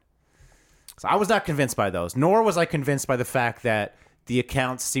 $sign. So I was not convinced by those, nor was I convinced by the fact that the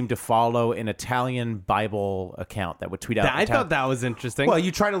accounts seemed to follow an Italian Bible account that would tweet out. I thought that was interesting. Well,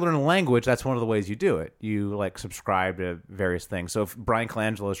 you try to learn a language. That's one of the ways you do it. You like subscribe to various things. So if Brian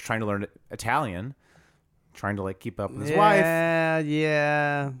Colangelo is trying to learn Italian, trying to like keep up with his wife,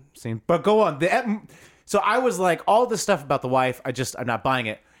 yeah. but go on. So I was like, all this stuff about the wife, I'm not buying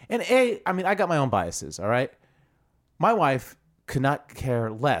it. And I mean, I got my own biases. All right, my wife could not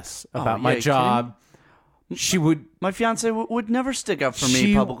care less about my job. She would. My fiance would never stick up for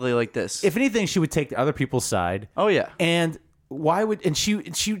me publicly like this. If anything, she would take the other people's side. Oh yeah. And why would? And she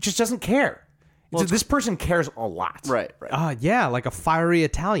just doesn't care. Well, this person cares a lot. Right. Yeah, like a fiery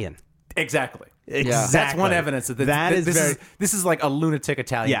Italian. Exactly. That's one evidence that this is like a lunatic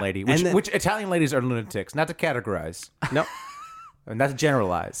Italian lady. Which Italian ladies are lunatics? Not to categorize. No. And not to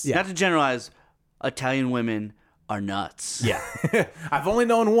generalize. Not to generalize. Italian women are nuts. Yeah. I've only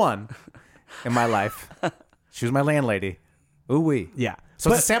known one in my life. She was my landlady. Ooh-wee. Yeah.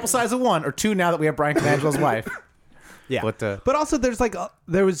 So it's a sample size of 1 or 2 now that we have Brian Colangelo's wife. Yeah. But also there's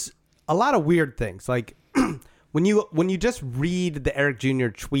there was a lot of weird things. Like when you just read the Eric Jr.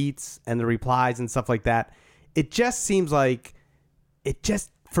 tweets and the replies and stuff like that, it just seems like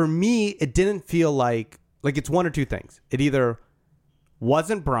for me, it didn't feel like it's one or two things. It either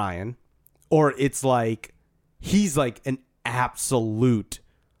wasn't Brian or it's like he's like an absolute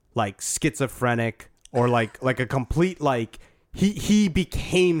like schizophrenic or like a complete like he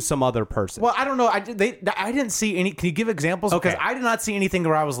became some other person. Well, I don't know. I didn't see any. Can you give examples? Okay. Because I did not see anything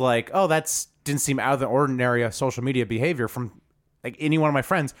where I was like, oh, didn't seem out of the ordinary social media behavior from like any one of my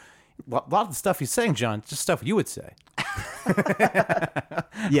friends. A lot of the stuff he's saying, John, just stuff you would say.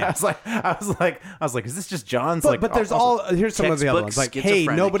 Yeah, I was like, is this just John's? But there's here's some of the other ones. Like, hey,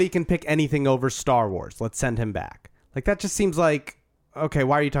 nobody can pick anything over Star Wars. Let's send him back. Like that just seems like. Okay,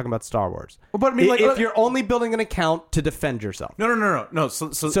 why are you talking about Star Wars? Well, but I mean, if you're only building an account to defend yourself. No. So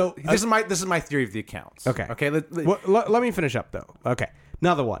this is my theory of the accounts. Okay. Let me finish up though. Okay,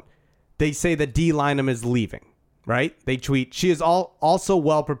 another one. They say that D. Lynam is leaving. Right? They tweet, she is also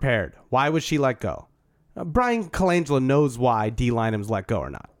well prepared. Why was she let go? Brian Colangelo knows why D. Lynam's let go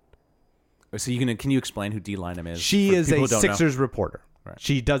or not. So can you explain who D. Lynam is? She is a Sixers reporter. Right.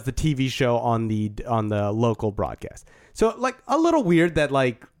 She does the TV show on the local broadcast. So like a little weird that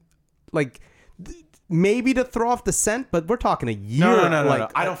like maybe to throw off the scent, but we're talking a year. No.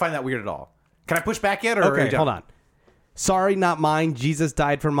 I don't find that weird at all. Can I push back yet? Or okay, hold on. Sorry, not mine. Jesus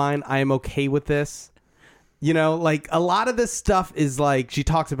died for mine. I am okay with this. You know, like a lot of this stuff is like she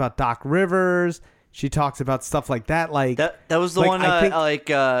talks about Doc Rivers. She talks about stuff like that. Like that was the one. I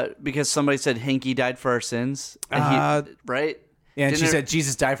think, because somebody said Hanky died for our sins. And right. Yeah, and she said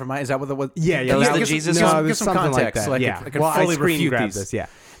Jesus died for mine. Is that what that was? Yeah. That was the Jesus. No, give some something context. like that. So I can fully refute these. This. Yeah,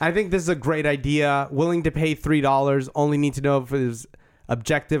 I think this is a great idea. Willing to pay $3. Only need to know if it is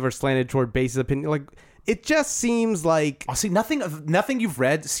objective or slanted toward basis opinion. Like it just seems like. Oh, see, nothing you've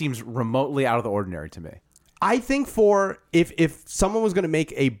read seems remotely out of the ordinary to me. I think if someone was going to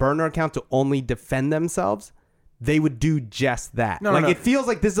make a burner account to only defend themselves, they would do just that. No. It feels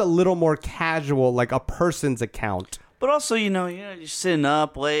like this is a little more casual, like a person's account. But also, you're sitting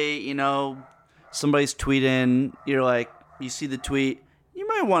up late, somebody's tweeting, you're like, you see the tweet, you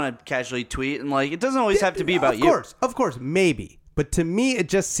might want to casually tweet, and like, it doesn't always have to be about you. Of course, maybe. But to me, it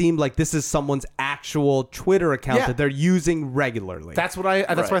just seemed like this is someone's actual Twitter account that they're using regularly. That's what I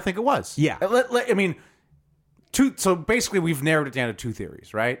think it was. Yeah. I mean, so basically we've narrowed it down to two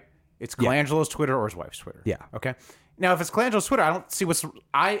theories, right? It's Colangelo's Twitter or his wife's Twitter. Yeah. Okay. Now, if it's Colangelo's Twitter, I don't see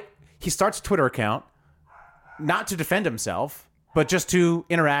he starts a Twitter account not to defend himself, but just to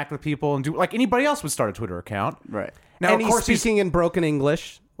interact with people and do like anybody else would start a Twitter account. Right. Now, and of course, he's speaking in broken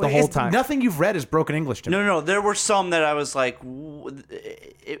English the whole time. Nothing you've read is broken English to me. No. There were some that I was like,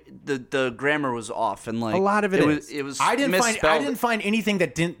 the grammar was off, and like a lot of it was. I didn't find anything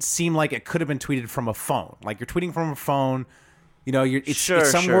that didn't seem like it could have been tweeted from a phone. Like you're tweeting from a phone.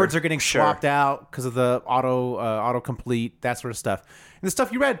 Some words are getting swapped out because of the autocomplete, that sort of stuff. And the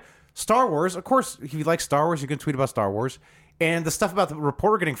stuff you read, Star Wars, of course, if you like Star Wars, you can tweet about Star Wars. And the stuff about the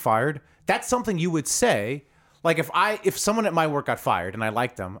reporter getting fired, that's something you would say. Like if someone at my work got fired and I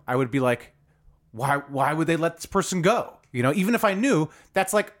liked them, I would be like, why would they let this person go? You know, even if I knew,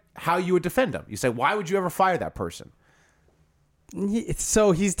 that's like how you would defend him. You say, why would you ever fire that person?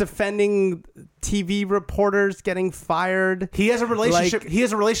 So he's defending TV reporters getting fired. He has a relationship. He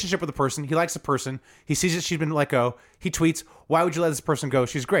has a relationship with the person. He likes the person. He sees that she's been let go. He tweets, "Why would you let this person go?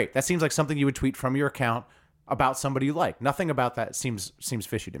 She's great." That seems like something you would tweet from your account about somebody you like. Nothing about that seems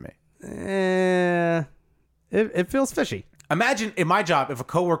fishy to me. It feels fishy. Imagine in my job, if a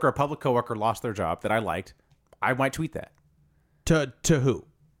coworker, a public coworker, lost their job that I liked, I might tweet that. To who?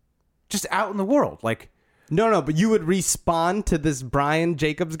 Just out in the world, like. No, but you would respond to this Brian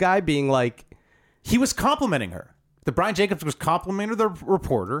Jacobs guy being like... He was complimenting her. The Brian Jacobs was complimenting the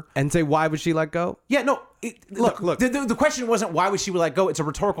reporter. And say, why would she let go? Yeah, no. Look. The question wasn't why would she let go. It's a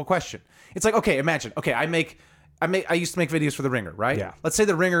rhetorical question. It's like, okay, imagine. Okay, I used to make videos for The Ringer, right? Yeah. Let's say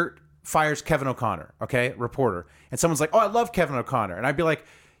The Ringer fires Kevin O'Connor, okay, reporter. And someone's like, oh, I love Kevin O'Connor. And I'd be like,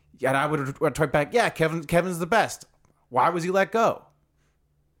 yeah, and I would type back, yeah, Kevin's the best. Why was he let go?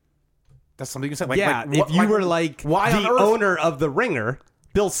 That's something you can say. If you were like the owner of The Ringer,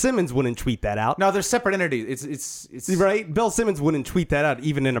 Bill Simmons wouldn't tweet that out. No, they're separate entities. It's right. Bill Simmons wouldn't tweet that out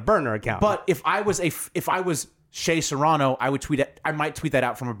even in a burner account. But if I was Shea Serrano, I would tweet it. I might tweet that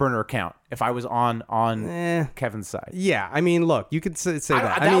out from a burner account if I was on Kevin's side. Yeah, I mean, look, you could say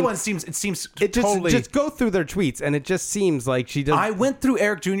that. That one seems totally. Just go through their tweets, and it just seems like she does. I went through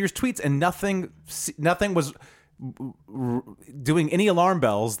Eric Jr.'s tweets, and nothing was doing any alarm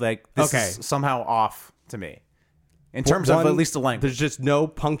bells like this is somehow off to me in terms of at least the language. There's just no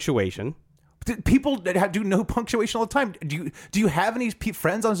punctuation. People that do no punctuation all the time. Do you have any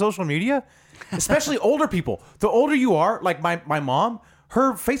friends on social media? Especially older people. The older you are, like my mom,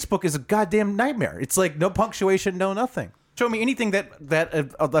 her Facebook is a goddamn nightmare. It's like no punctuation, no nothing. Show me anything that a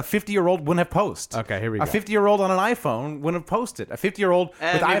 50-year-old wouldn't have posted. Okay, here we go. A 50-year-old on an iPhone wouldn't have posted. A 50-year-old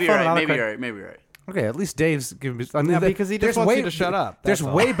with iPhone. Maybe you're right. Okay, at least Dave's giving me... because he just wants you to shut up. There's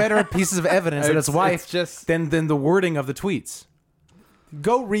way better pieces of evidence that his wife than the wording of the tweets.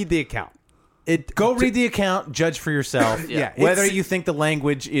 Go read the account. Read the account, judge for yourself. Whether you think the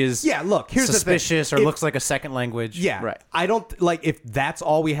language is here's suspicious or looks like a second language. Yeah. Right. I don't... if that's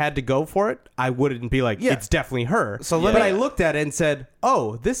all we had to go for it, I wouldn't be like, it's definitely her. But I looked at it and said,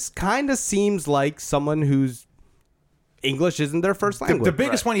 oh, this kind of seems like someone whose English isn't their first language. The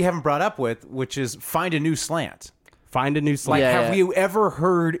biggest one you haven't brought up with, which is find a new slant. Find a new slant. Have you ever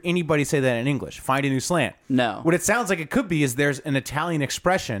heard anybody say that in English? Find a new slant. No. What it sounds like it could be is there's an Italian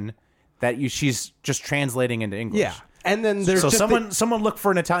expression that she's just translating into English. Yeah. And then there's someone look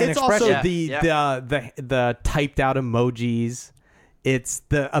for an Italian expression. It's also the typed out emojis. It's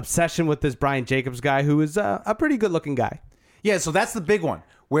the obsession with this Brian Jacobs guy who is a pretty good looking guy. Yeah, so that's the big one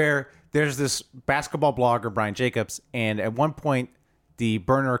where there's this basketball blogger, Brian Jacobs, and at one point the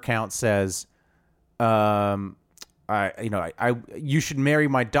burner account says, you should marry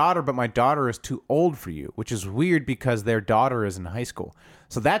my daughter, but my daughter is too old for you, which is weird because their daughter is in high school.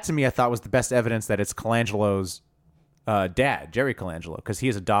 So that to me I thought was the best evidence that it's Colangelos' dad, Jerry Colangelo, because he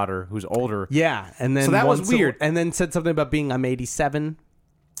has a daughter who's older. Yeah, and then so that was weird. And then said something about being I'm 87.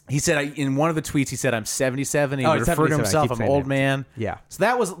 He said in one of the tweets, he said, I'm 77. He referred to himself, I'm old man. Yeah. So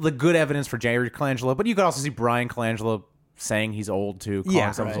that was the good evidence for Jerry Colangelo. But you could also see Brian Colangelo saying he's old too.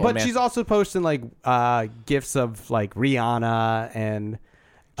 Yeah, right. But she's also posting like gifs of like Rihanna and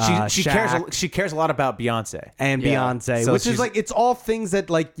she cares a lot about Beyonce. And Beyonce, so which is like, it's all things that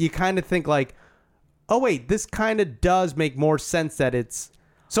like you kind of think like, oh wait, this kind of does make more sense that it's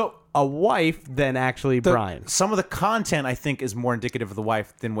a wife than actually Brian. Some of the content I think is more indicative of the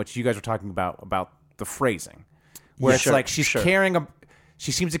wife than what you guys were talking about the phrasing, where it's like she's caring.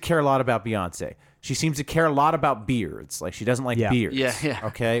 She seems to care a lot about Beyonce. She seems to care a lot about beards. Like she doesn't like beards. Yeah.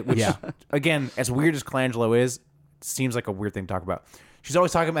 Okay. Which again, as weird as Colangelo is, seems like a weird thing to talk about. She's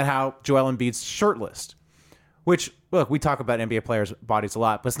always talking about how Joel Embiid's shirtless. Which look, we talk about NBA players' bodies a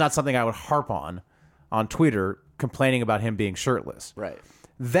lot, but it's not something I would harp on Twitter, complaining about him being shirtless. Right.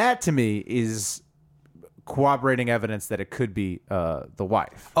 That to me is corroborating evidence that it could be the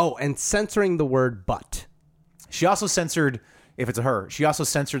wife. Oh, and censoring the word "but." She also censored, if it's a her, she also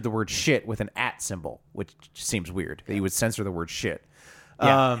censored the word "shit" with an @ symbol, which seems weird that you would censor the word "shit."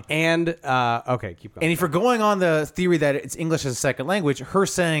 Yeah. Okay, keep going. And if you're going on the theory that it's English as a second language, her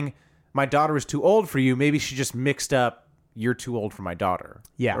saying my daughter is too old for you, maybe she just mixed up you're too old for my daughter.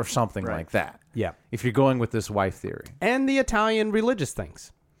 Yeah. Or something like that. Yeah. If you're going with this wife theory. And the Italian religious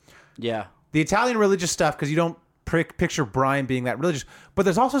things. Yeah. The Italian religious stuff, because you don't picture Brian being that religious. But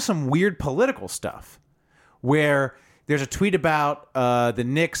there's also some weird political stuff where there's a tweet about the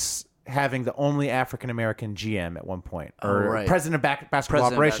Knicks having the only African American GM at one point, or right. president of basketball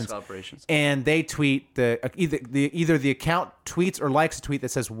operations. Basketball operations. And they tweet either the account tweets or likes a tweet that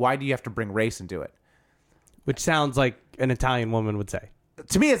says, "Why do you have to bring race into it?" Which sounds like an Italian woman would say.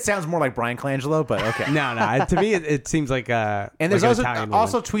 To me, it sounds more like Brian Colangelo, but okay. No. To me, it seems like and there's like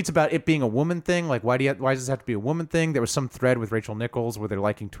also tweets about it being a woman thing. Like, why does this have to be a woman thing? There was some thread with Rachel Nichols where they're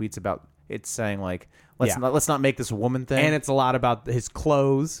liking tweets about it saying like, let's not make this a woman thing. And it's a lot about his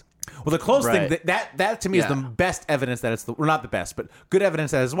clothes. Well, the clothes Right. thing that to me is the best evidence that it's well, not the best, but good evidence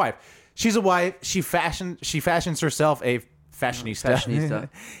that his wife. She's a wife. She fashions herself a fashionista.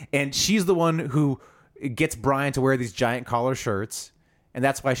 And she's the one who gets Brian to wear these giant collar shirts, and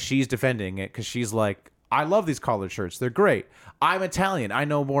that's why she's defending it, because she's like, I love these collared shirts. They're great. I'm Italian. I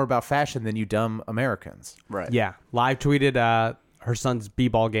know more about fashion than you dumb Americans. Right. Yeah. Live tweeted her son's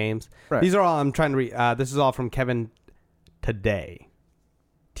b-ball games. Right. These are all, I'm trying to read. This is all from Kevin Today.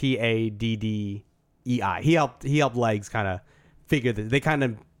 Taddei. He helped Legs kind of figure this. They kind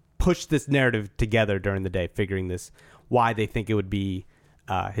of pushed this narrative together during the day, figuring this, why they think it would be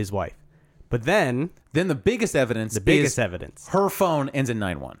his wife. But then the biggest evidence her phone ends in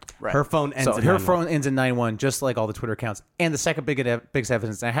 91. Right. Her phone ends in 91. Her phone ends in 91, just like all the Twitter accounts. And the second biggest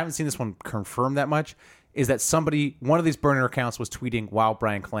evidence, and I haven't seen this one confirmed that much, is that one of these burner accounts was tweeting while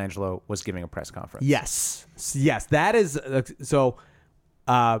Brian Colangelo was giving a press conference. Yes, that is so.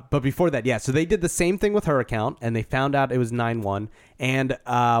 But before that, yeah. So they did the same thing with her account, and they found out it was 9-1. And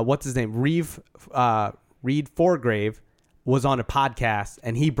what's his name? Reed Forgrave was on a podcast,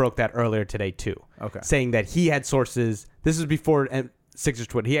 and he broke that earlier today too. Okay, saying that he had sources. This is before Sixers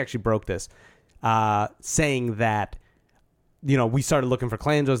Twitter. He actually broke this, saying that we started looking for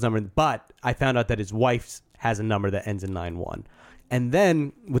Colangelo's number, but I found out that his wife has a number that ends in 9-1. And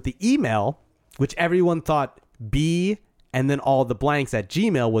then with the email, which everyone thought B and then all the blanks at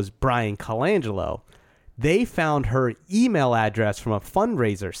Gmail was Brian Colangelo, they found her email address from a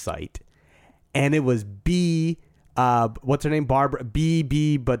fundraiser site, and it was B. What's her name? Barbara B.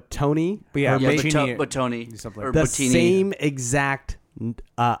 Bottoni. Bottoni. The same exact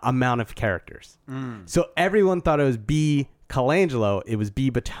amount of characters. So everyone thought it was B. Colangelo. It was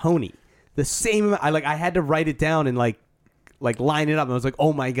B. Bottoni. The same. I had to write it down and like line it up. And I was like,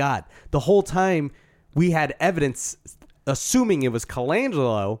 oh my god! The whole time we had evidence assuming it was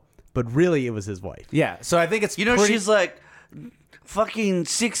Colangelo, but really it was his wife. Yeah. So I think it's she's like, fucking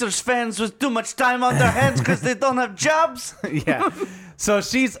Sixers fans with too much time on their hands because they don't have jobs. Yeah. So I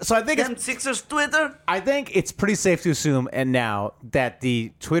think it's Sixers Twitter. I think it's pretty safe to assume, and now that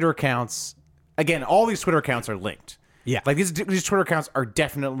the Twitter accounts, again, all these Twitter accounts are linked. Yeah. Like these Twitter accounts are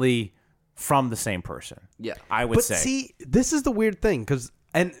definitely from the same person. Yeah. I would say. But see, this is the weird thing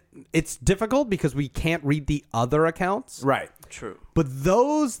and it's difficult because we can't read the other accounts. Right. True. But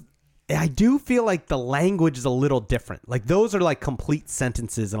those, I do feel like the language is a little different. Like those are like complete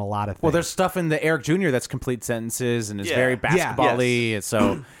sentences in a lot of things. Well, there's stuff in the Eric Jr. that's complete sentences and is very basketball-y. Yes.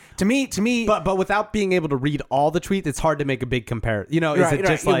 So to me, but without being able to read all the tweets, it's hard to make a big comparison.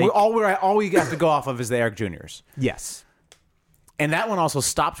 all we have to go off of is the Eric Jr.'s. Yes. And that one also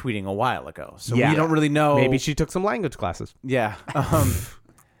stopped tweeting a while ago, so we don't really know. Maybe she took some language classes. Yeah.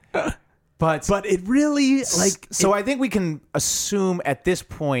 But it really I think we can assume at this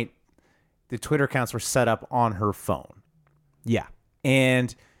point the Twitter accounts were set up on her phone. Yeah.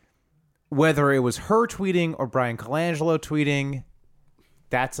 And whether it was her tweeting or Brian Colangelo tweeting,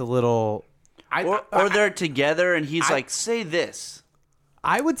 that's a little Or they're together and he's like, say this.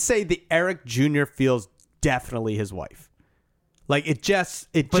 I would say the Eric Jr. feels definitely his wife. Like there are stuff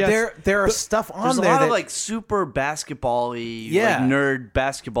on there's there. There's a lot of like super basketball-y, like nerd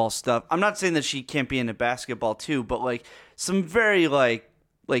basketball stuff. I'm not saying that she can't be into basketball too, but like some very like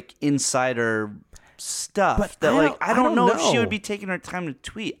insider stuff I don't know if she would be taking her time to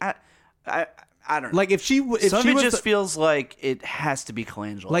tweet. I don't know. Like if she just feels like it has to be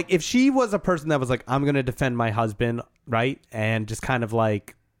Colangelo. Like if she was a person that was like, I'm going to defend my husband, right? And just kind of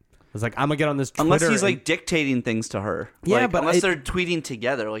like was like, I'm gonna get on this Twitter. Unless he's like dictating things to her. Yeah, like, but unless they're tweeting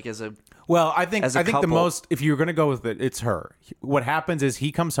together, like as a I think the most, if you're gonna go with it, it's her. What happens is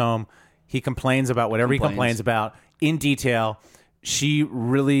he comes home, he complains about whatever he complains about in detail. She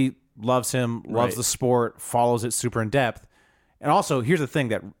really loves him, loves the sport, follows it super in depth. And also, here's the thing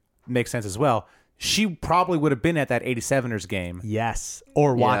that makes sense as well. She probably would have been at that 87ers game. Yes.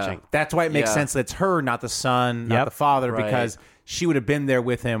 Or watching. That's why it makes sense that it's her, not the son, not the father, because she would have been there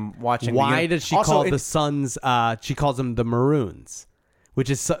with him watching. Why does she call the Suns, she calls them the Maroons, which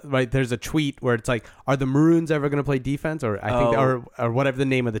is right. There's a tweet where it's like, "Are the Maroons ever going to play defense?" Or I think, or whatever the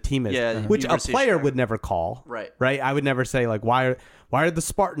name of the team is, which a player would never call. Right. I would never say like, "Why are the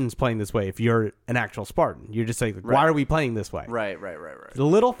Spartans playing this way?" If you're an actual Spartan, you're just saying, "Why are we playing this way?" Right. The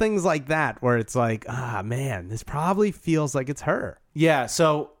little things like that, where it's like, man, this probably feels like it's her. Yeah.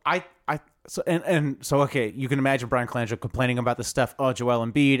 So so okay, you can imagine Brian Colangelo complaining about this stuff. Oh, Joel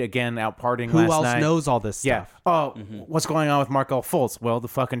Embiid again out partying. Who last else night. knows all this stuff? Oh, what's going on with Markelle Fultz? Well, the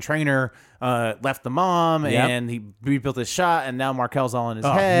fucking trainer left the mom and he rebuilt his shot, and now Markel's all in his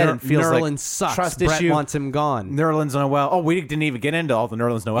head. And feels Nerlens like sucks. Trust Brett issue. wants him gone. Nerlens Noel. Oh, we didn't even get into all the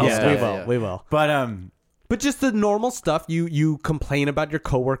Nerlens Noel stuff. We will. But just the normal stuff you complain about your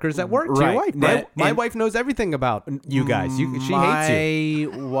coworkers at work to your wife. My wife knows everything about you guys. She hates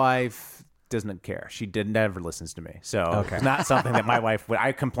you. My wife doesn't care. She never listens to me. So it's not something that my wife would.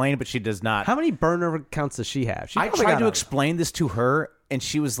 I complain, but she does not. How many burner accounts does she have? I tried to explain this to her, and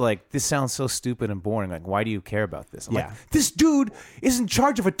she was like, "This sounds so stupid and boring. Like, why do you care about this?" I'm like, "This dude is in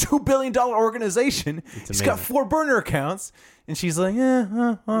charge of a $2 billion organization. He's got 4 burner accounts." And she's like,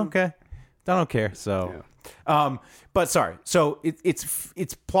 "Yeah, okay, I don't care." So, but sorry. So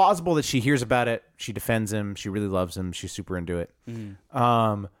it's plausible that she hears about it. She defends him. She really loves him. She's super into it.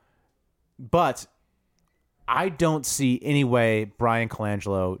 But I don't see any way Brian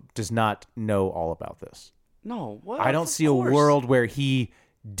Colangelo does not know all about this. No, what? I don't see a world where he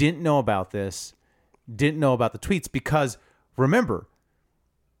didn't know about this, didn't know about the tweets, because remember,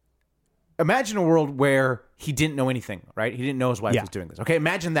 imagine a world where he didn't know anything, right? He didn't know his wife was doing this. Okay,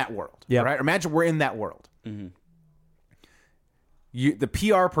 imagine that world, right? Imagine we're in that world. The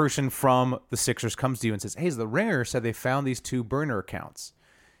PR person from the Sixers comes to you and says, "Hey, the Ringer said they found these 2 burner accounts."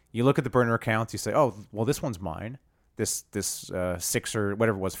 You look at the burner accounts. You say, "Oh, well, this one's mine. This Sixer,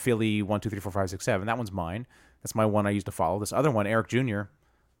 whatever it was, Philly 1, 2, 3, 4, 5, 6, 7. That one's mine. That's my one I used to follow. This other one, Eric Jr.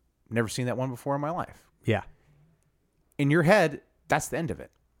 Never seen that one before in my life." Yeah. In your head, that's the end of it,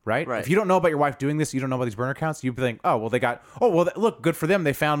 right? If you don't know about your wife doing this, you don't know about these burner accounts. You think, "Oh, well, they got. Oh, well, look, good for them.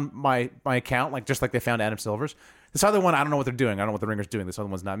 They found my account, like just like they found Adam Silver's. This other one, I don't know what they're doing. I don't know what the Ringer's doing. This other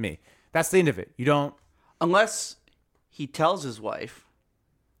one's not me." That's the end of it. You don't, unless he tells his wife.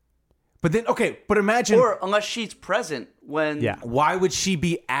 But then, okay, but imagine... Or unless she's present when... Yeah. Why would she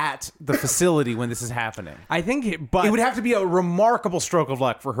be at the facility when this is happening? I think... It would have to be a remarkable stroke of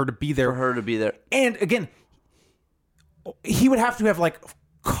luck for her to be there. And, again, he would have to have, like...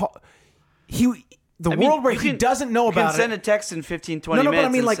 world where he doesn't know about it... You can send a text in 15, 20 minutes. No, but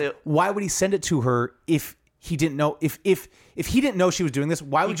I mean, like, why would he send it to her if he didn't know... If he didn't know she was doing this,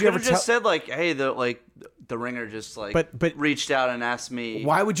 why would you ever just said, like, hey, the Ringer just like reached out and asked me.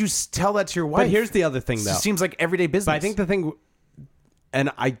 Why would you tell that to your wife? But here's the other thing, though. It seems like everyday business. But I think the thing,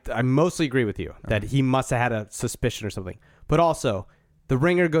 and I mostly agree with you, that he must have had a suspicion or something. But also, the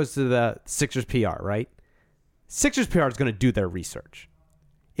Ringer goes to the Sixers PR, right? Sixers PR is going to do their research.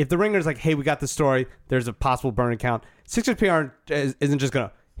 If the Ringer's like, hey, we got this story, there's a possible burn account, Sixers PR isn't just going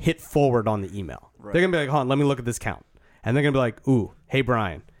to hit forward on the email. Right. They're going to be like, hold on, let me look at this count. And they're going to be like, ooh, hey,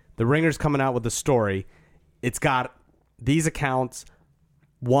 Brian, the Ringer's coming out with a story. It's got these accounts.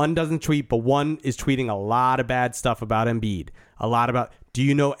 One doesn't tweet, but one is tweeting a lot of bad stuff about Embiid. Do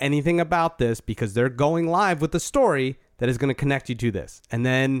you know anything about this? Because they're going live with the story that is going to connect you to this. And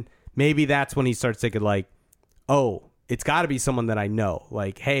then maybe that's when he starts thinking like, oh, it's got to be someone that I know.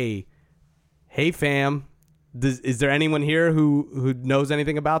 Like, hey fam, is there anyone here who knows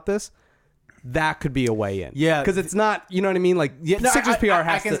anything about this? That could be a way in. Yeah. Because it's not, you know what I mean? Like, Sixers PR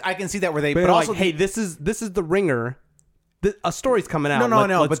has to... I can see that where they... But also, like, hey, this is the Ringer. A story's coming out.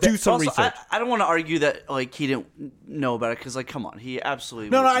 Let's do some research. I don't want to argue that like he didn't know about it because like, come on, he absolutely...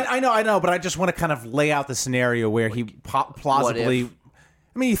 No, I know, but I just want to kind of lay out the scenario where he plausibly...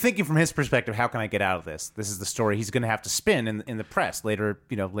 I mean, you're thinking from his perspective, how can I get out of this? This is the story he's going to have to spin in the press later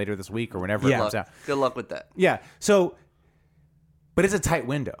this week or whenever it comes out. Good luck with that. Yeah, so... But it's a tight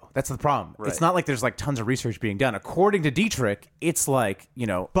window. That's the problem. Right. It's not like there's like tons of research being done. According to Dietrich, it's like,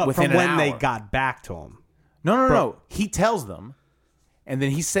 but within from when an hour. they got back to him. No. He tells them, and then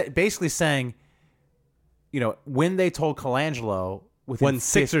he said basically saying, when they told Colangelo when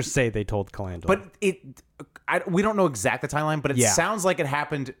Sixers say they told Colangelo. But we don't know exact the timeline, but it sounds like it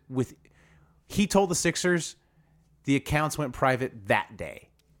happened with. He told the Sixers the accounts went private that day.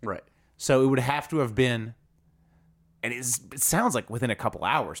 Right. So it would have to have been. And it sounds like within a couple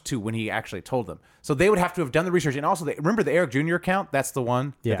hours, too, when he actually told them. So they would have to have done the research. And also, remember the Eric Jr. account? That's the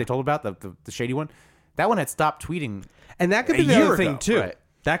one that they told about, the shady one? That one had stopped tweeting. And that could be the other thing, too. Right.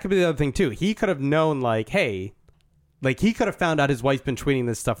 That could be the other thing, too. He could have known, like, hey, like, he could have found out his wife's been tweeting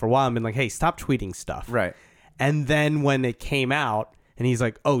this stuff for a while and been like, hey, stop tweeting stuff. Right. And then when it came out, and he's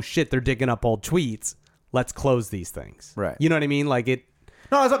like, oh shit, they're digging up old tweets. Let's close these things. Right. You know what I mean? Like it.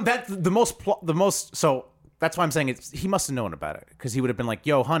 No, that's the most. So that's why I'm saying he must have known about it because he would have been like,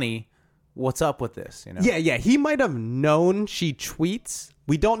 "Yo, honey, what's up with this?" You know? Yeah. He might have known she tweets.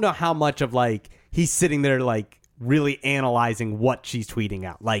 We don't know how much of like he's sitting there like really analyzing what she's tweeting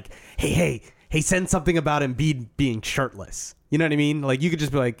out. Like, hey, send something about Embiid being shirtless. You know what I mean? Like you could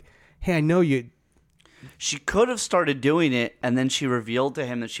just be like, hey, I know you. She could have started doing it, and then she revealed to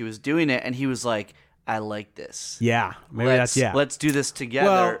him that she was doing it, and he was like, I like this. Yeah, maybe let's do this together.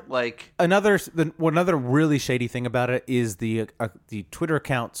 Well, like another really shady thing about it is the Twitter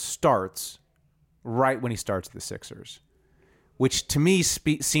account starts right when he starts the Sixers, which to me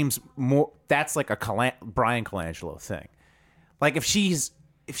seems more. That's like a Brian Colangelo thing. Like if she's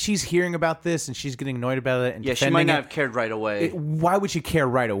hearing about this and she's getting annoyed about it, and she might not have cared right away. Why would she care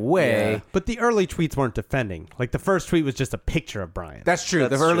right away? Yeah. But the early tweets weren't defending. Like the first tweet was just a picture of Brian. That's true.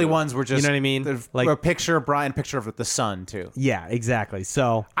 The early ones were just, you know what I mean? Like a picture of Brian, picture of the sun too. Yeah, exactly.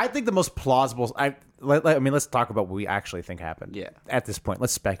 So I think the most plausible. Let's talk about what we actually think happened. Yeah. At this point,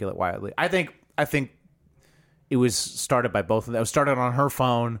 let's speculate wildly. I think it was started by both of them. It was started on her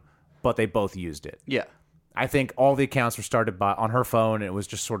phone, but they both used it. Yeah. I think all the accounts were started on her phone, and it was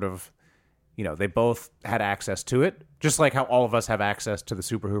just sort of, they both had access to it, just like how all of us have access to the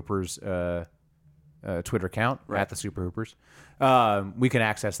Super Hoopers Twitter account at the Super Hoopers. We can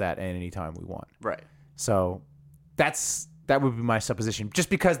access that at any time we want. Right. So that would be my supposition. Just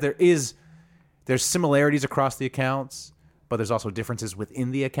because there's similarities across the accounts, but there's also differences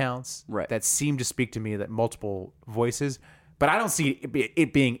within the accounts that seem to speak to me that multiple voices. But I don't see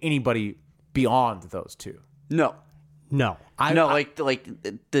it being anybody beyond those two. No. Like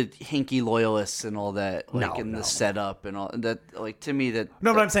the hinky loyalists and all that, the setup and all that. Like to me, that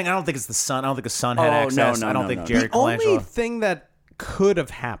no, but I'm saying I don't think it's the Sun. I don't think the Sun had access. I don't think Jerry Colangelo. The only Colangelo. thing that could have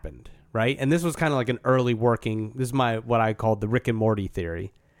happened, right? And this was kind of like an early working. This is what I called the Rick and Morty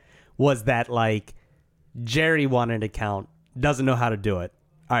theory, was that like Jerry wanted an account, doesn't know how to do it.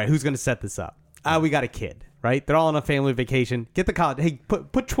 All right, who's going to set this up? We got a kid. Right? They're all on a family vacation. Get the college. Hey,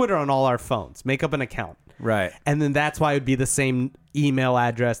 put Twitter on all our phones. Make up an account. Right. And then that's why it would be the same email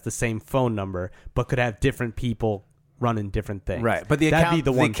address, the same phone number, but could have different people running different things. Right. But the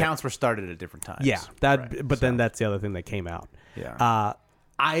accounts were started at different times. Yeah. Then that's the other thing that came out. Yeah.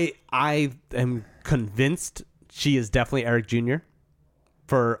 I am convinced she is definitely Eric Jr.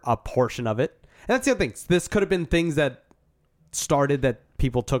 for a portion of it. And that's the other thing. This could have been things that started that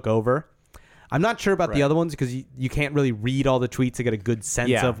people took over. I'm not sure about the other ones because you can't really read all the tweets to get a good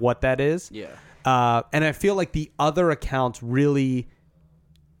sense of what that is. Yeah. And I feel like the other accounts really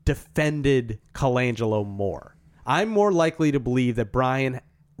defended Colangelo more. I'm more likely to believe that Brian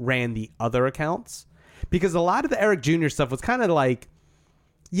ran the other accounts because a lot of the Eric Jr. stuff was kind of like,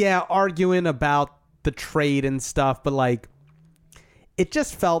 arguing about the trade and stuff, but like it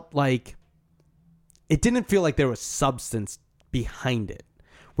just felt like it didn't feel like there was substance behind it.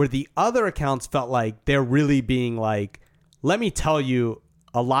 Where the other accounts felt like they're really being like, let me tell you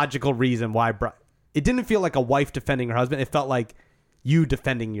a logical reason why. It didn't feel like a wife defending her husband. It felt like you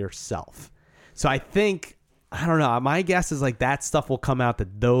defending yourself. So I think, I don't know, my guess is like that stuff will come out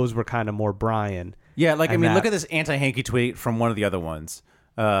that those were kind of more Brian. Yeah, like, look at this anti-hanky tweet from one of the other ones.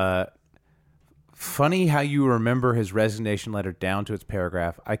 Funny how you remember his resignation letter down to its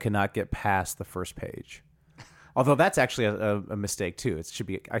paragraph. I cannot get past the first page. Although that's actually a mistake too. It should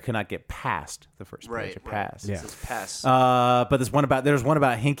be I cannot get past the first page. Pass. Yeah. It says pass. But there's one about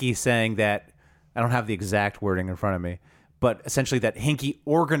Hinkie saying that I don't have the exact wording in front of me, but essentially that Hinkie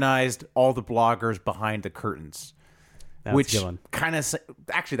organized all the bloggers behind the curtains. That's which a good one. Kind of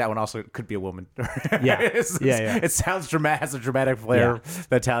actually that one also could be a woman. Yeah. Yeah. It sounds dramatic, has a dramatic flair,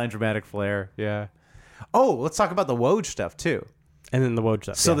 the Italian dramatic flair. Yeah. Oh, let's talk about the Woj stuff too. And then the Woj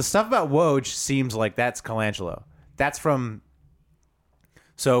stuff. So the stuff about Woj seems like that's Colangelo. That's from.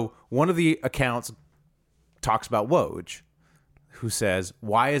 So one of the accounts talks about Woj, who says,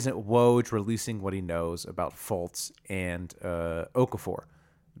 "Why isn't Woj releasing what he knows about Fultz and Okafor?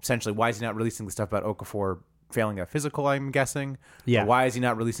 Essentially, why is he not releasing the stuff about Okafor failing a physical? I'm guessing. Yeah. Or why is he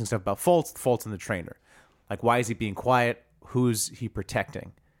not releasing stuff about Fultz and the trainer? Like, why is he being quiet? Who's he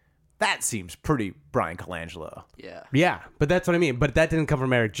protecting?" That seems pretty Brian Colangelo. Yeah. Yeah, but that's what I mean. But that didn't come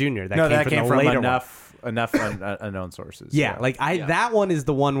from Eric Jr. That came from later enough unknown sources. Yeah, that one is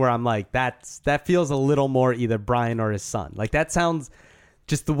the one where I'm like, that feels a little more either Brian or his son. Like that sounds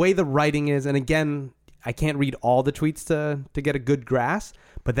just the way the writing is. And again, I can't read all the tweets to get a good grasp,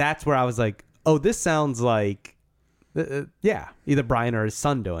 but that's where I was like, oh, this sounds like, either Brian or his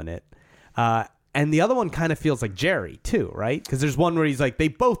son doing it. And the other one kind of feels like Jerry too, right? Because there's one where he's like, they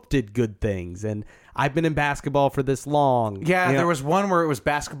both did good things, and I've been in basketball for this long. Yeah, there was one where it was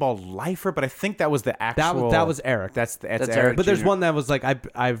basketball lifer, but I think that was the actual. That was Eric. That's Eric. But there's one that was like,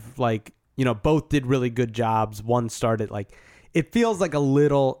 I've like, both did really good jobs. One started like, it feels like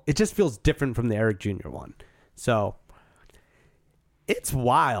it just feels different from the Eric Jr. one. So it's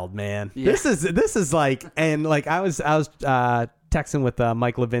wild, man. Yeah. This is like, and like I was texting with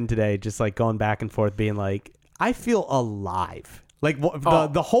Mike Levin today, just like going back and forth, being like, I feel alive. Like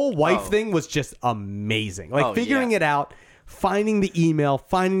the whole wife thing was just amazing. Like figuring it out, finding the email,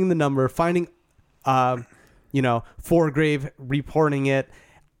 finding the number, finding, Foregrave reporting it,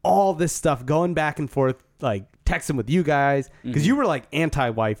 all this stuff, going back and forth, like texting with you guys because you were like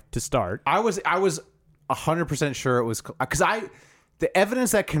anti-wife to start. I was 100% sure it was because the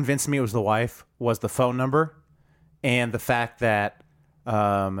evidence that convinced me it was the wife was the phone number. And the fact that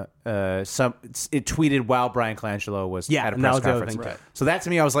it tweeted while Brian Colangelo was at a press conference. Right. So that to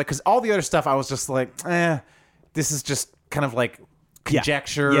me, I was like, because all the other stuff, I was just like, this is just kind of like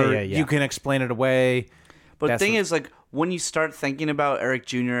conjecture. Yeah. You can explain it away. But the thing is, like, when you start thinking about Eric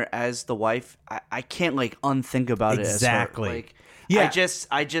Jr. as the wife, I can't like unthink about it as her. Like,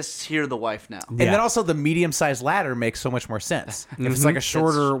 I just hear the wife now. And then also the medium-sized ladder makes so much more sense. If it's like a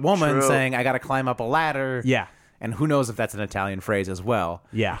shorter woman saying, I got to climb up a ladder. Yeah. And who knows if that's an Italian phrase as well.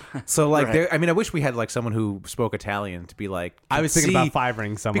 Yeah. So, like, I wish we had, like, someone who spoke Italian to be like... I was thinking about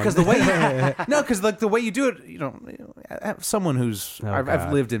fivering someone. Because the way... like, the way you do it, someone who's...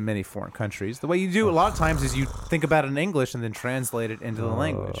 I've lived in many foreign countries. The way you do it a lot of times is you think about it in English and then translate it into the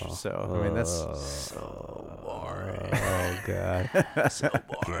language. So, I mean, that's... So boring. Oh, God. So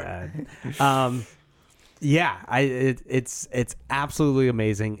boring. God. Yeah, it's absolutely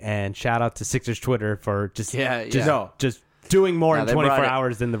amazing, and shout out to Sixers Twitter for just doing more in 24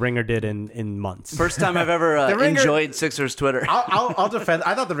 hours than the Ringer did in months. First time I've ever enjoyed Sixers Twitter. I'll defend.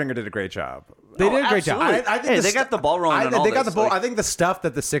 I thought the Ringer did a great job. They did a great job. I think they got the ball rolling. I think the stuff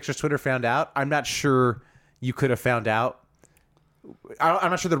that the Sixers Twitter found out, I'm not sure you could have found out.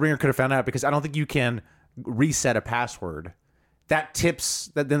 I'm not sure the Ringer could have found out because I don't think you can reset a password. That tips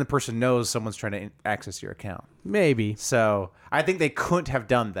that then the person knows someone's trying to access your account. Maybe. So I think they couldn't have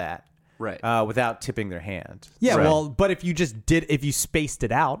done that right without tipping their hand. Yeah, right. Well, but if you spaced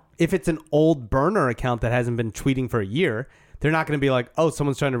it out, if it's an old burner account that hasn't been tweeting for a year, they're not going to be like, oh,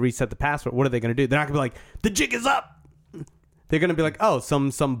 someone's trying to reset the password. What are they going to do? They're not going to be like, the jig is up. They're going to be like, oh,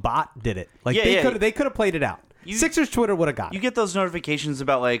 some bot did it. Like they could have played it out. Sixers Twitter would have got it. You get those notifications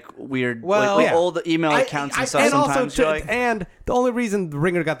about like weird, old email accounts and stuff. And sometimes also, and the only reason the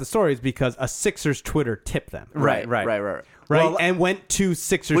Ringer got the story is because a Sixers Twitter tipped them. Right. Well, and went to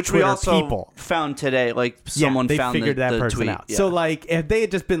Sixers which Twitter we also people. Found today. Like someone they found figured that the person tweet. out. Yeah. So like if they had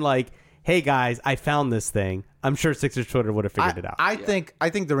just been like, hey guys, I found this thing, I'm sure Sixers Twitter would have figured it out. I think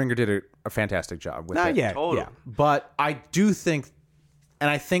the Ringer did a fantastic job with it. Yeah, totally. Yeah. But I do think, and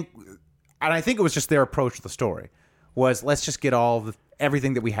I think it was just their approach to the story. Was let's just get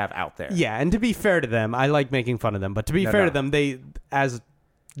everything that we have out there. Yeah, and to be fair to them, I like making fun of them, but to be fair to them, they, as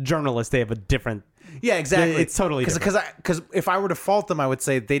journalists, they have a different... Yeah, exactly. It's totally different. Because if I were to fault them, I would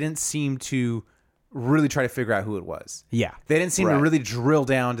say they didn't seem to really try to figure out who it was. Yeah. They didn't seem to really drill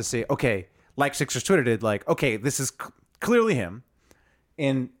down to say, okay, like Sixers Twitter did, like, okay, this is clearly him,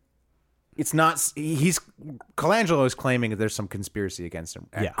 and it's not... Colangelo is claiming that there's some conspiracy against him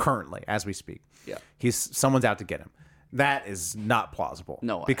currently, as we speak. Yeah. Someone's out to get him. That is not plausible.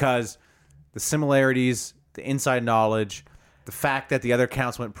 No way. Because the similarities, the inside knowledge, the fact that the other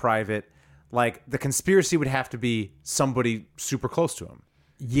accounts went private, like the conspiracy would have to be somebody super close to him.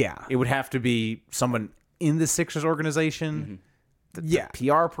 Yeah. It would have to be someone in the Sixers organization, the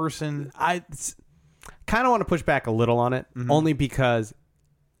PR person. I kind of want to push back a little on it, only because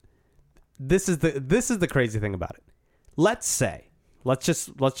this is the crazy thing about it. Let's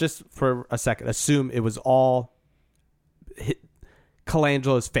just for a second assume it was all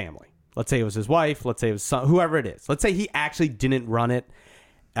Colangelo's family. Let's say it was his wife. Let's say it was whoever it is. Let's say he actually didn't run it.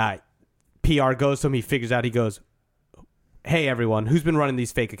 PR goes to him. He figures out. He goes, hey, everyone, who's been running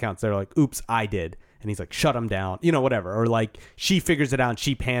these fake accounts? They're like, oops, I did. And he's like, shut them down. Whatever. Or like she figures it out and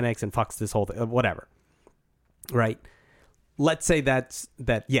she panics and fucks this whole thing. Whatever. Right? Let's say that.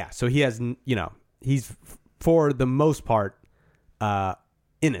 Yeah. So he has, he's for the most part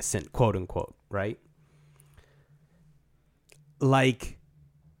innocent, quote unquote. Right? Like,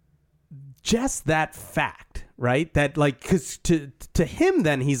 just that fact, right? That, like, because to him,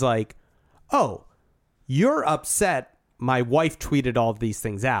 then he's like, oh, you're upset my wife tweeted all of these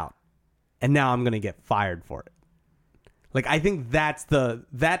things out, and now I'm going to get fired for it. Like, I think that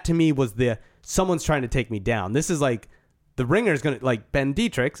to me was someone's trying to take me down. This is like, the Ringer is going to, like, Ben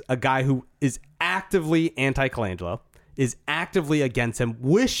Dietrich, a guy who is actively anti-Colangelo, is actively against him,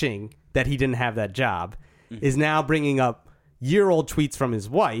 wishing that he didn't have that job, is now bringing up year-old tweets from his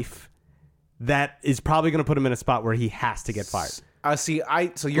wife that is probably going to put him in a spot where he has to get fired. So you're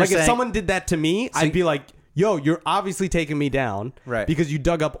like, saying, if someone did that to me, I'd be like, yo, you're obviously taking me down, right? Because you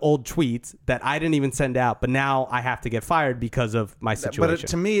dug up old tweets that I didn't even send out, but now I have to get fired because of my situation. But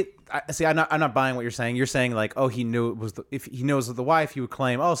to me, I'm not buying what you're saying. You're saying like, oh, he knew it was if he knows of the wife, he would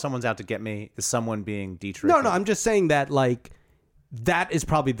claim, oh, someone's out to get me. Is someone being Dietrich? No, I'm just saying that, like, that is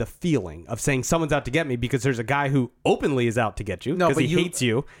probably the feeling of saying someone's out to get me, because there's a guy who openly is out to get you because he hates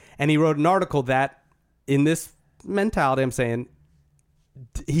you, and he wrote an article that, in this mentality, I'm saying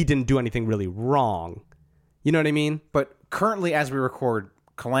he didn't do anything really wrong. You know what I mean? But currently, as we record,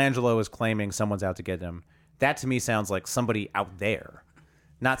 Colangelo is claiming someone's out to get him. That to me sounds like somebody out there,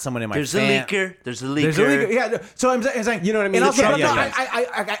 not someone in my. There's a leaker. There's a leaker. Yeah. So I'm saying, you know what I mean? And also, Yeah.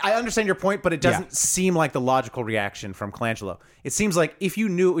 I understand your point, but it doesn't seem like the logical reaction from Colangelo. It seems like if you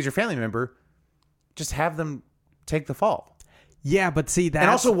knew it was your family member, just have them take the fall. Yeah, but see that. And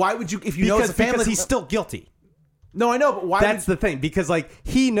also, why would you? If you know it's a family, because he's still guilty. No, I know, but why? That's the thing, because like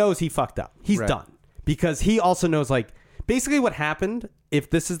he knows he fucked up. He's done. Because he also knows, like, basically what happened,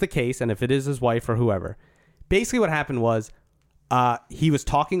 if this is the case, and if it is his wife or whoever, basically what happened was he was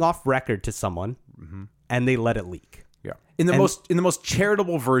talking off record to someone, and they let it leak. Yeah. In the most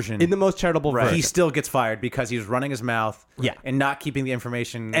charitable version. In the most charitable version. He still gets fired because he was running his mouth Yeah. and not keeping the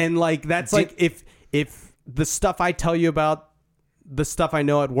information. And, like, that's like, if the stuff I tell you about, the stuff I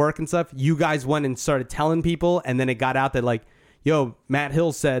know at work and stuff, you guys went and started telling people, and then it got out that, like, yo, Matt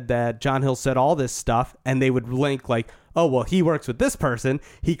Hill said that John Hill said all this stuff, and they would link like, oh, well, he works with this person.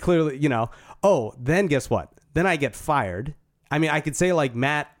 He clearly, oh, then guess what? Then I get fired. I mean, I could say like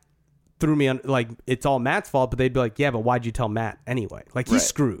Matt threw me on, like it's all Matt's fault, but they'd be like, yeah, but why'd you tell Matt anyway? Like he's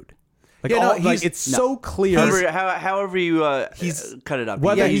screwed. Like it's so clear. However you he's cut it up.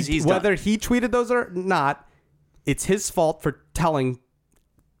 Whether he's whether he tweeted those or not, it's his fault for telling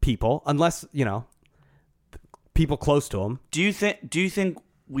people, unless people close to him. Do you think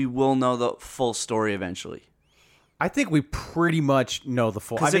we will know the full story eventually? I think we pretty much know the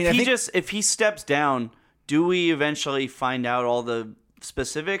full. Because if he steps down, do we eventually find out all the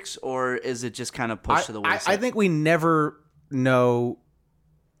specifics, or is it just kind of pushed to the wayside? I think we never know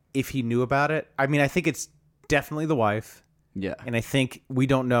if he knew about it. I mean, I think it's definitely the wife. Yeah, and I think we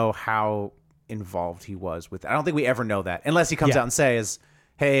don't know how involved he was with it. I don't think we ever know that unless he comes out and says,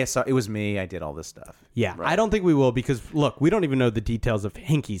 hey, so it was me. I did all this stuff. Yeah, right. I don't think we will because, look, we don't even know the details of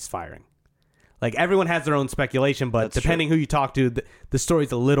Hinky's firing. Like, everyone has their own speculation, but depending who you talk to, the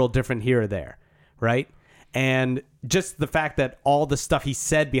story's a little different here or there, right? And just the fact that all the stuff he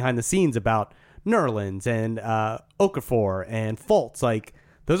said behind the scenes about Nerlens and Okafor and Fultz, like,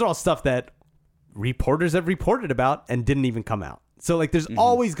 those are all stuff that reporters have reported about and didn't even come out. So, like, there's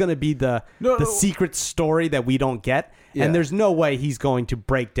always going to be the secret story that we don't get. Yeah. And there's no way he's going to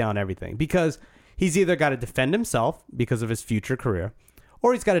break down everything because he's either got to defend himself because of his future career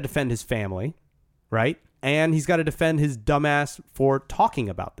or he's got to defend his family, right? And he's got to defend his dumbass for talking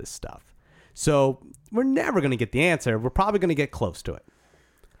about this stuff. So we're never going to get the answer. We're probably going to get close to it.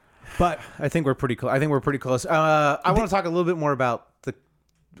 But I think we're pretty close. I want to talk a little bit more about the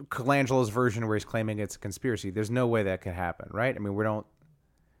Colangelo's version where he's claiming it's a conspiracy. There's no way that could happen, right? I mean, we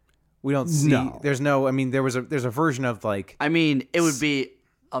don't see. No. There's no. I mean, there's a version of like. I mean, it would be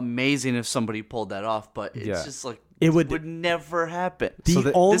amazing if somebody pulled that off, but it's just like it would never happen.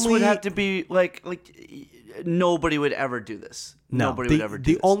 This would have to be like nobody would ever do this. Nobody would ever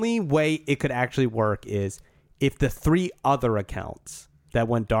do this. The only way it could actually work is if the 3 other accounts that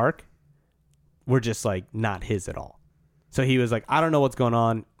went dark were just like not his at all. So he was like, I don't know what's going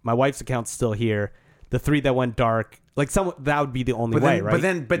on. My wife's account's still here. The 3 that went dark, like that would be the only way,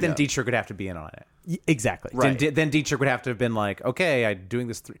 right? But then Dietrich would have to be in on it. Exactly. Right. Then Dietrich would have to have been like, okay, I'm doing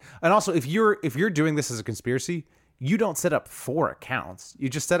this. And also, if you're doing this as a conspiracy, you don't set up 4 accounts. You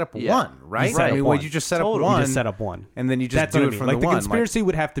just set up one, right? I mean, you just set up one. You just set up one, and then you just do it from the one. The conspiracy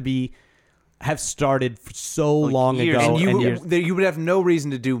would have to have started so long ago, and you would have no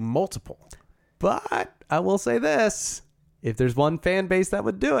reason to do multiple. But I will say this. If there's one fan base that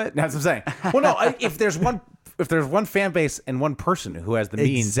would do it. That's what I'm saying. Well, no, if there's one fan base and one person who has the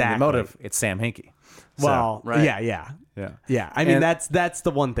means and the motive, it's Sam Hinkie. Well, right? Yeah. I mean, that's the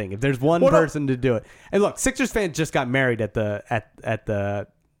one thing. If there's one person to do it. And look, Sixers fans just got married at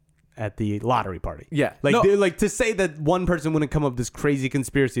at the lottery party. Yeah. like No. like to say that one person wouldn't come up with this crazy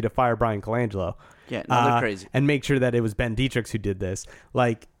conspiracy to fire Brian Colangelo. Yeah, no, they're crazy. And make sure that it was Ben Dietrichs who did this.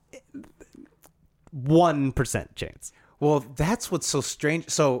 Like 1% chance. Well, that's what's so strange.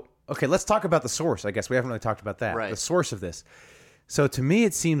 So, okay, let's talk about the source. I guess we haven't really talked about that. Right. The source of this. So, to me,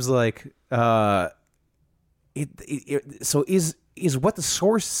 it seems like so is what the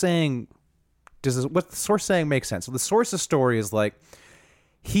source saying? What the source saying make sense? So, the source's story is like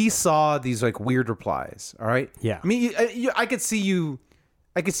he saw these like weird replies. All right. Yeah. I mean, I could see you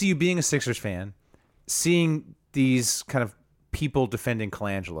being a Sixers fan, seeing these kind of people defending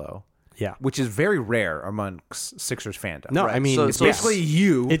Colangelo. Yeah. Which is very rare amongst Sixers fandom. No, Right. I mean, So- It's so basically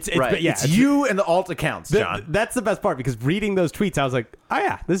you. It's Right. yeah, It's you and the alt accounts, John. That's the best part because reading those tweets, I was like, oh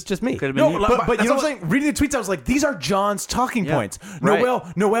yeah, this is just me. Could have been No, you. but you you know know what I'm saying? Reading the tweets, I was like, these are John's talking points. right.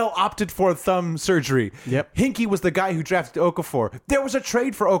 Noel opted for thumb surgery. Yep. Hinkie was the guy who drafted Okafor. There was a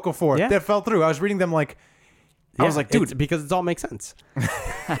trade for Okafor Yeah. that fell through. I was reading them like, I was like, dude, because it all makes sense.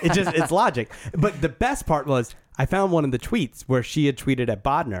 It's logic. But the best part was I found one of the tweets where she had tweeted at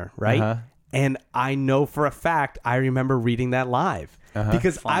Bodner, right? Uh-huh. And I know for a fact I remember reading that live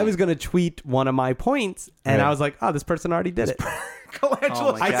because I was going to tweet one of my points, and Right. I was like, "Oh, this person already did it."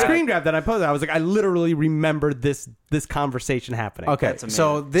 Colangelo. Oh my I God. screen grabbed that. I posted. I was like, "I literally remember this conversation happening." Okay, That's amazing.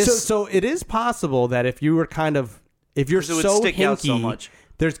 so this. So it is possible that if you were if you're 'Cause it would so stick out so hinky, much.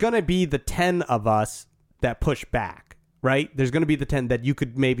 there's going to be the 10 of us that push back, right? There's going to be the 10 that you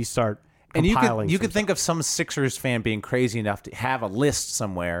could maybe start and compiling. you some could think of some Sixers fan being crazy enough to have a list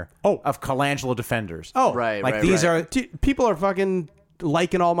somewhere of Colangelo defenders. stuff. Oh, Right, like right, these right. are people are fucking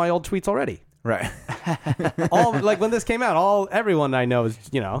liking all my old tweets already. right. All like when this came out, everyone I know is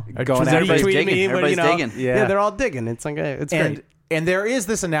Going retweeting after it. Everybody's me, digging. but, Everybody's digging. Yeah, they're all digging. It's like it's great. And there is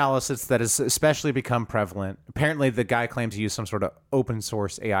this analysis that has especially become prevalent. Apparently, the guy claims to use some sort of open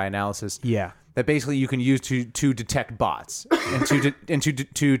source AI analysis. Yeah. That basically you can use to detect bots and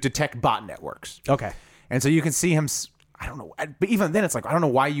to detect bot networks. Okay. And so you can see him. I don't know, but even then, it's like I don't know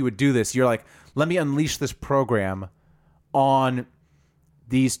why you would do this. You're like, let me unleash this program on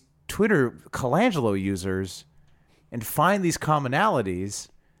these Twitter Colangelo users and find these commonalities.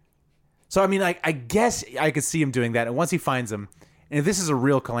 So I mean, I guess I could see him doing that. And once he finds them, and if this is a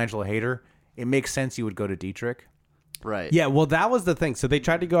real Colangelo hater, it makes sense you would go to Dietrich. Right. Yeah, well, that was the thing. So they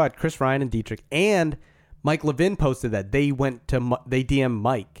tried to go at Chris Ryan and Dietrich, and Mike Levin posted that they they DM'd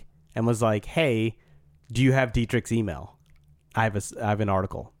Mike and was like, "Hey, do you have Dietrich's email? I have an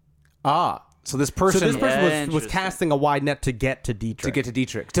article." So this person, So this person was Interesting. casting a wide net to get to Dietrich. to get to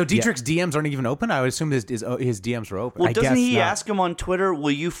Dietrich. So Dietrich's DMs aren't even open. I would assume his DMs were open. Well, I doesn't guess he not. ask him on Twitter,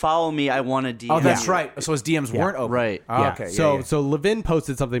 will you follow me? I want to DM Oh, that's you." right. So his DMs weren't open. Right. Oh, Yeah. okay. So Levin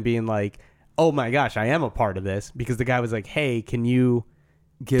posted something being like, "Oh my gosh, I am a part of this," because the guy was like, "Hey, do you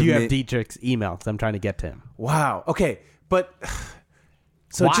have Dietrich's email? Because I'm trying to get to him." Wow. Okay, but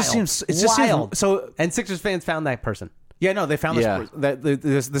so it just seems wild. So And Sixers fans found that person. yeah, no, they found Yeah.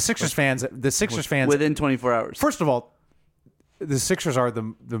 this. The Sixers fans. The Sixers fans. Within 24 hours. First of all, the Sixers are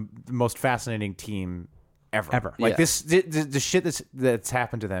the most fascinating team ever. Like Yeah. the shit that's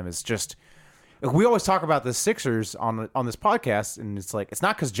happened to them is just. Like, we always talk about the Sixers on this podcast, and it's like it's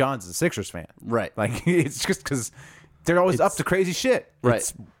not because John's a Sixers fan, Right. Like it's just because they're always up to crazy shit. Right.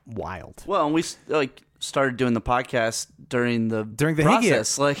 It's wild. Well, and we started doing the podcast during the Higgins.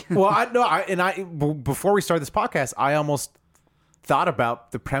 process. Like, Well, before we started this podcast, I almost thought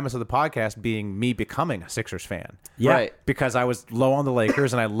about the premise of the podcast being me becoming a Sixers fan. Yeah. Right. Because I was low on the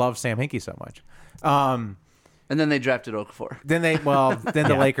Lakers and I love Sam Hinkie so much. And then they drafted Okafor. Then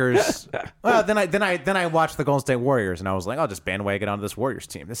the Lakers. Well, then I watched the Golden State Warriors and I was like, I'll just bandwagon onto this Warriors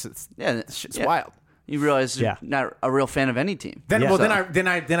team. This shit's wild. You realize you're Yeah. not a real fan of any team. Then Yeah.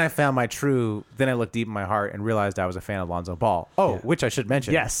 then I found my true. Then I looked deep in my heart and realized I was a fan of Lonzo Ball. Oh, which I should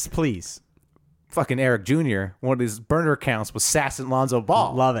mention. Yes, please. Fucking Eric Jr. One of his burner accounts was sassing Lonzo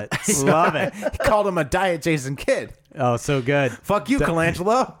Ball. Love it. Love it. He called him a diet Jason Kidd. Oh, so good. Fuck you,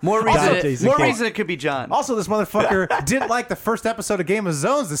 Colangelo. More Jason Kidd. reason it could be John. Also, this motherfucker didn't like the first episode of Game of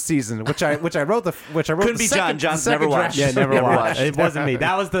Zones this season, which I wrote Couldn't the be second, John. John's the second never draft. watched. Yeah, never Never watched. watched. It wasn't me.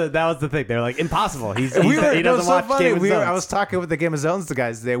 That was the thing. They're like impossible. He It doesn't was so watch funny. Game of Zones. I was talking with the Game of Zones the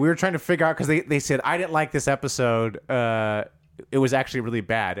guys today. We were trying to figure out because they said I didn't like this episode. It was actually really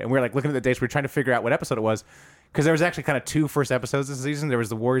bad, and we were like looking at the dates. We were trying to figure out what episode it was because there was actually kind of two first episodes this season. There was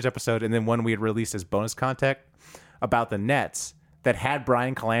the Warriors episode, and then one we had released as bonus content about the Nets that had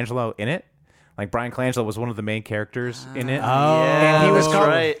Brian Colangelo in it. Like Brian Colangelo was one of the main characters in it. Yeah, and he was that's called,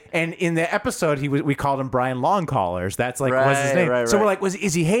 right. And in the episode, we called him Brian Longcallers. That's like was his Right, name. right, so we're right. like,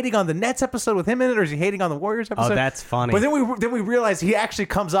 is he hating on the Nets episode with him in it, or is he hating on the Warriors episode? Oh, that's funny. But then we realized he actually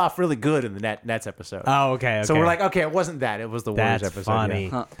comes off really good in the Nets episode. Oh, okay. So we're like, okay, it wasn't that. It was the Warriors That's episode. funny.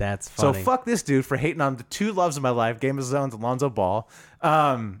 yeah. That's So funny. fuck this dude for hating on the two loves of my life, Game of Zones and Lonzo Ball.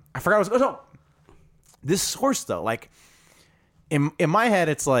 I forgot what was. Oh, this source though, like in my head,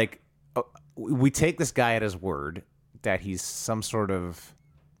 it's like we take this guy at his word that he's some sort of,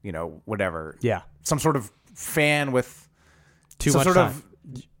 whatever. Yeah. Some sort of fan with Too some much sort time.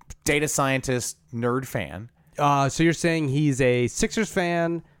 of data scientist nerd fan. So you're saying he's a Sixers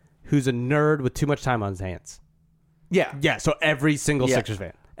fan who's a nerd with too much time on his hands? Yeah. Yeah. So every single Yeah. Sixers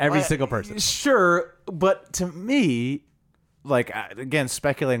fan, every single person. Sure, but to me, like again,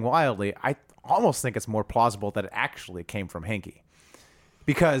 speculating wildly, I almost think it's more plausible that it actually came from Hinkie,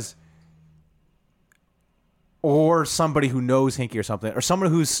 because, or somebody who knows Hinkie or something, or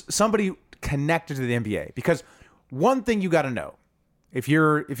somebody connected to the NBA. Because one thing you got to know, if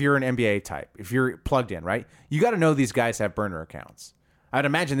you're an NBA type, if you're plugged in, right, you got to know these guys have burner accounts. I'd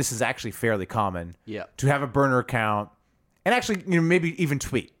imagine this is actually fairly common. Yeah. To have a burner account and actually, maybe even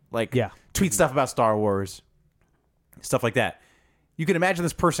tweet. Like, tweet stuff about Star Wars, stuff like that. You can imagine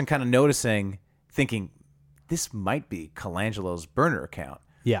this person kind of noticing, thinking, this might be Colangelo's burner account.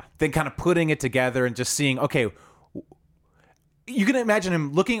 Yeah. Then kind of putting it together and just seeing, okay, you can imagine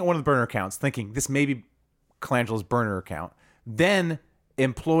him looking at one of the burner accounts, thinking, this may be Colangelo's burner account. Then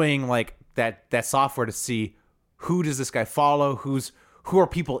employing like that software to see who does this guy follow, who are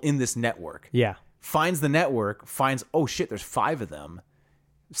people in this network. Yeah. Finds the network, finds, oh shit, there's 5 of them,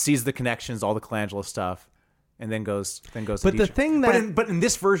 sees the connections, all the Colangelo stuff, and then goes to But the Dietrich. thing that- but in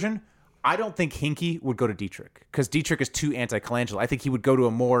this version, I don't think Hinkie would go to Dietrich, because Dietrich is too anti-Colangelo. I think he would go to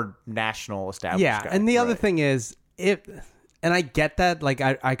a more national established guy. And the other thing is, and I get that, like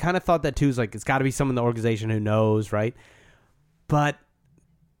I kind of thought that too, is like it's got to be someone in the organization who knows, right? But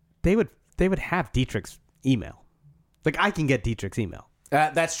they would have Dietrich's email. Like I can get Dietrich's email.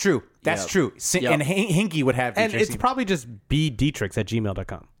 That's true. That's true. And Hinkie would have Dietrich's And it's email. probably just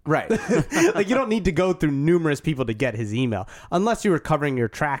bdietrichs@gmail.com. Right. Like you don't need to go through numerous people to get his email, unless you were covering your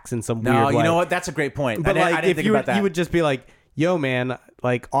tracks in some weird way. No, you know what? That's a great point. But I like, didn't if think you about that. you would just be like, "Yo, man,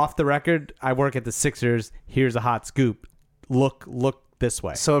 like off the record, I work at the Sixers. Here's a hot scoop. Look this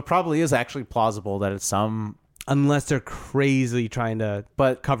way." So it probably is actually plausible that it's some, unless they're crazy trying to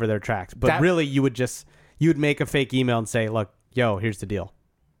cover their tracks. But that- really, you would make a fake email and say, "Look, yo, here's the deal.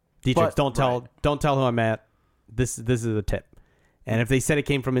 Dietrich, But- don't tell who I'm at. This is a tip." And if they said it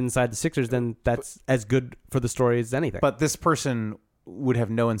came from inside the Sixers, then that's as good for the story as anything. But this person would have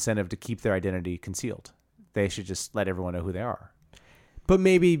no incentive to keep their identity concealed. They should just let everyone know who they are. But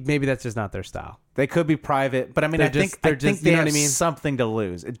maybe that's just not their style. They could be private, but I mean, They're I think just- they're they just- you know have what I mean? something to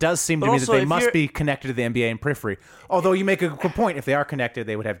lose. It does seem to But me that also, they if must you're- be connected to the NBA and periphery. Although you make a good point, if they are connected,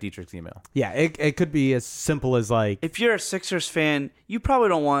 they would have Dietrich's email. Yeah, it could be as simple as like, If you're a Sixers fan, you probably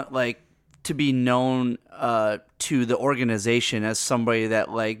don't want like to be known to the organization as somebody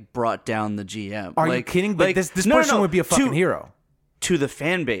that like brought down the GM. Are you Like- kidding? But like- this no, person no, would be a fucking to- hero. to the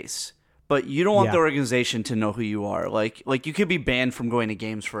fan base. But you don't want Yeah. the organization to know who you are. Like you could be banned from going to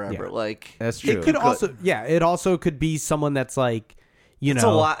games forever. Yeah. Like That's true. it could also, it also could be someone that's like, That's a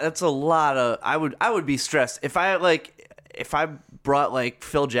lot. That's a lot of. I would be stressed if I brought like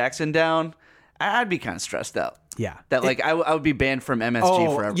Phil Jackson down. I'd be kind of stressed out. Yeah. That like I would be banned from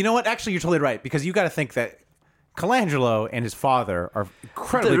MSG forever. You know what? Actually, you're totally right, because you got to think that Colangelo and his father are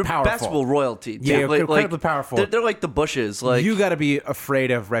incredibly they're powerful. basketball royalty. Dude. Yeah, like, incredibly powerful. They're like the Bushes. Like You got to be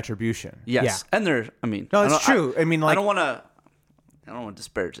afraid of retribution. yes, Yeah. and they're. I mean, No, I it's don't- true. I mean, like- I don't want to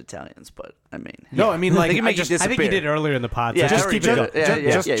disparage Italians, but I mean, No, I mean, like, they can make I you just- I think you disappear. did earlier in the pod. Yeah, so I just already keep it did going.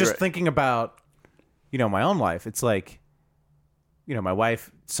 it. just you're right. thinking about, my own life. It's like, my wife,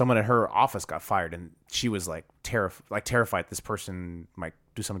 someone at her office got fired, and she was like terrified this person might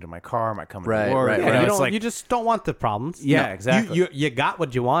do something to my car, might come Right, to work. right, You right. know, You it's don't. like, You just don't want the problems. Yeah, No. exactly. You got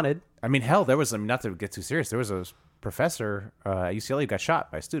what you wanted. I mean, hell, there was, not to get too serious, there was a professor at UCLA who got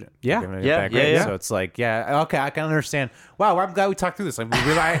shot by a student. Yeah. Giving a Yeah, bad yeah, grade. yeah. So it's like, okay, I can understand. Wow, I'm glad we talked through this.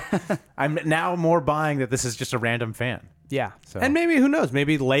 I'm now more buying that this is just a random fan. Yeah. So- And maybe, who knows?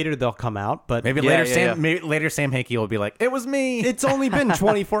 Maybe later they'll come out, but Maybe Yeah, later, yeah, Sam. Maybe later, Sam Hinkie will be like, "It was me." it's only been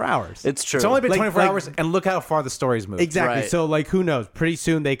 24 hours. It's true. It's only been Like- 24 like- hours, and look how far the story's moved. Exactly. Right. So, like, who knows? Pretty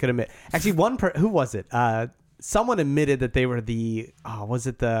soon they could admit. Actually, who was it? Someone admitted that they were did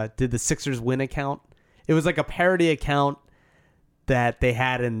the Sixers win account? It was like a parody account that they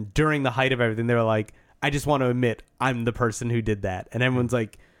had, and during the height of everything, they were like, I just want to admit I'm the person who did that. And everyone's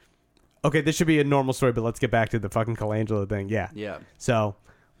like, okay, this should be a normal story, but let's get back to the fucking Colangelo thing. Yeah. Yeah. So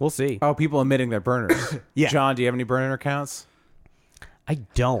we'll see. Oh, people admitting their burners. Yeah. John, do you have any burner accounts? I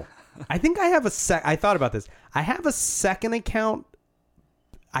don't. I think I have I thought about this. I have a second account.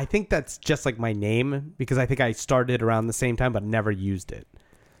 I think that's just like my name because I think I started around the same time but never used it.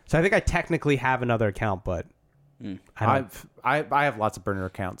 So I think I technically have another account, but I have lots of burner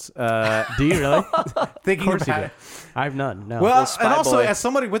accounts. do you really? Thinking Of course you about do. it. I have none. No. Well, Spy and also boy. as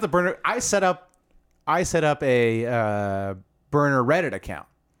somebody with a burner, I set up a burner Reddit account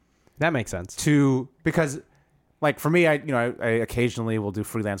that makes sense. because like for me, I occasionally will do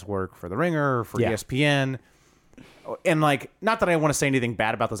freelance work for The Ringer or for Yeah. ESPN. And like, not that I want to say anything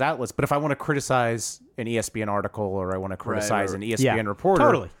bad about those outlets, but if I want to criticize an ESPN article or I want to criticize an ESPN Yeah, reporter,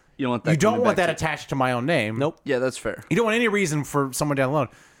 totally. You don't want that. you don't coming want back that to- attached to my own name. Nope. Yeah, that's fair. You don't want any reason for someone down the road.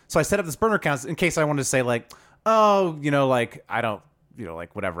 So I set up this burner account in case I wanted to say like, oh, like I don't,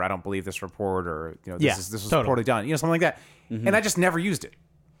 like whatever, I don't believe this report or this was totally. poorly done, something like that. And I just never used it,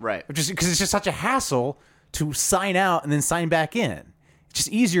 Right. just because it's just such a hassle to sign out and then sign back in. It's just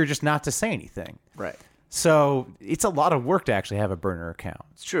easier just not to say anything. Right. So it's a lot of work to actually have a burner account.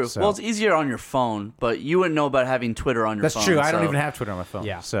 It's true. So- Well, it's easier on your phone, but you wouldn't know about having Twitter on your That's phone. true. I don't so- even have Twitter on my phone.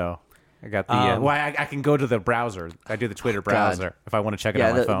 Yeah. So I got the. I can go to the browser. I do the Twitter browser if I want to check it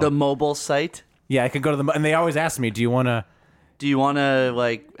on my Yeah, phone. the mobile site. Yeah, I can go to and they always ask me, "Do you want to?" Do you want to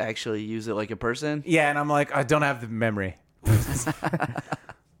like actually use it like a person? Yeah, and I'm like, I don't have the memory.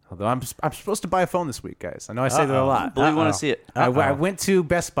 Although I'm supposed to buy a phone this week, guys. I know I say that a lot. But we want to see it. I went to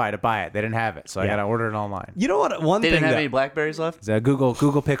Best Buy to buy it. They didn't have it, so I got to order it online. You know what? One They thing didn't have that, any Blackberries left. It's a Google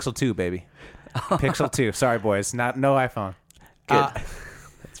Pixel 2, baby. Pixel 2. Sorry, boys. No iPhone. Good.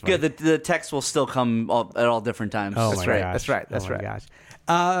 Good. The text will still come at all different times. Oh That's my right. gosh. That's right. That's oh my right.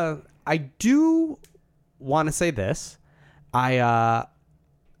 Gosh. I do want to say this. I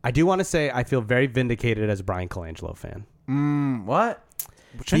do want to say I feel very vindicated as a Brian Colangelo fan. What?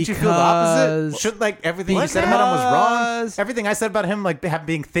 Shouldn't you feel the opposite? Because- Shouldn't like everything you said about him was wrong? Because- Everything I said about him, like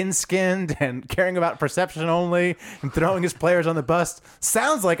being thin-skinned and caring about perception only and throwing his players on the bus,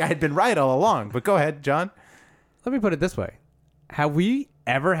 sounds like I had been right all along. But go ahead, John. Let me put it this way. Have we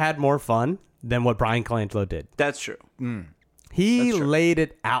ever had more fun than what Brian Colangelo did? That's true. He laid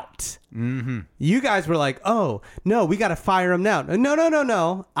it out. Mm-hmm. You guys were like, oh, no, we got to fire him now.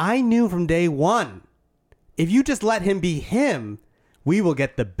 No. I knew from day one. If you just let him be him, we will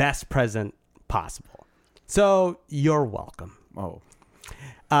get the best present possible. So you're welcome. Oh.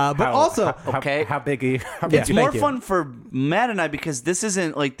 But also, Okay. How big are you? It's more Thank you. fun for Matt and I because this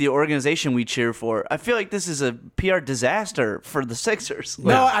isn't like the organization we cheer for. I feel like this is a PR disaster for the Sixers.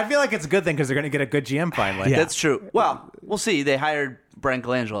 No, I feel like it's a good thing because they're going to get a good GM finally. Yeah. That's true. Well, we'll see. They hired Brian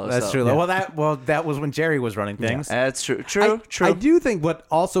Colangelo. That's so. true. Well, that was when Jerry was running things. That's true. True. I do think what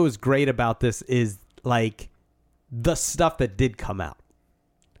also is great about this is like the stuff that did come out.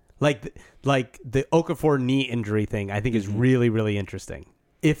 Like the Okafor knee injury thing, I think is really, really interesting.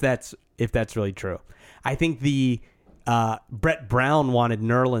 If that's really true, I think the Brett Brown wanted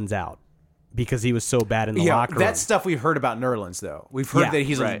Nerlens out because he was so bad in the locker room. That's stuff we've heard about Nerlens, though. We've heard Yeah, that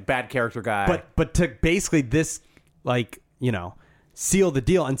he's a right. bad character guy. But to basically this seal the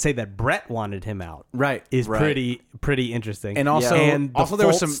deal and say that Brett wanted him out, Right, is right. pretty interesting. And also, and the there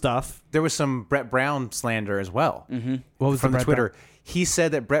was Fultz some stuff. There was some Brett Brown slander as well. Mm-hmm. What was from the the Brett Twitter? Brown? He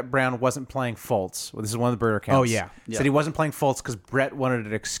said that Brett Brown wasn't playing Fultz. Well, this is one of the burner accounts. Oh, yeah. Said he wasn't playing Fultz because Brett wanted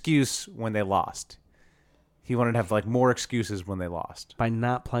an excuse when they lost. He wanted to have like more excuses when they lost. By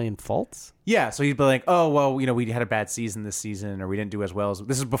not playing Fultz? Yeah, so he'd be like, "Oh, well, we had a bad season this season, or we didn't do as well as."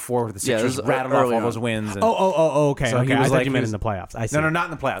 This is before the Yeah, Sixers this is rattled off early all on. those wins. And, Okay. So he okay. was I thought like- you he meant was- in the playoffs. I see. no, not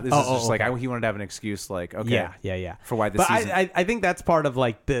in the playoffs. This is just okay. like he wanted to have an excuse, like, okay, Yeah. for why this But season. I think that's part of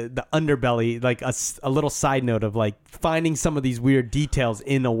like the underbelly, like a little side note of like finding some of these weird details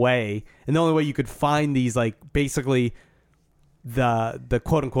in a way, and the only way you could find these like basically the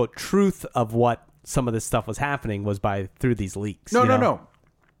quote unquote truth of what some of this stuff was happening was through these leaks. No.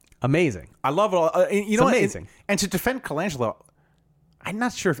 Amazing. I love it all. You know what? amazing. And to defend Colangelo, I'm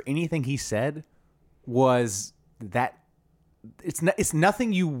not sure if anything he said was that it's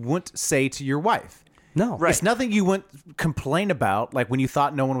nothing you wouldn't say to your wife. No, It's nothing you wouldn't complain about, like when you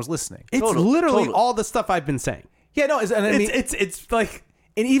thought no one was listening. It's Totally, literally totally. all the stuff I've been saying. Yeah, no, and I mean, It's like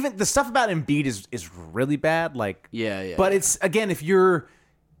and even the stuff about Embiid is really bad. Like, Yeah. But it's again, if you're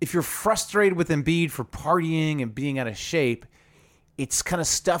frustrated with Embiid for partying and being out of shape, it's kind of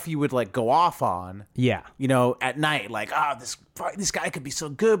stuff you would like go off on. yeah. At night, like, this guy could be so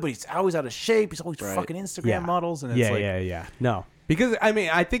good, but he's always out of shape. He's always fucking Instagram models, and it's yeah. No, because I mean,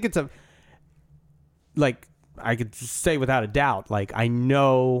 I think it's like I could say without a doubt, like I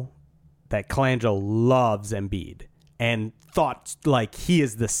know that Colangelo loves Embiid and thought like he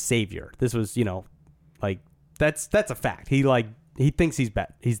is the savior. This was, like that's a fact. He thinks he's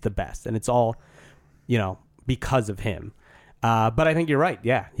the best, and it's all, because of him. But I think you're right.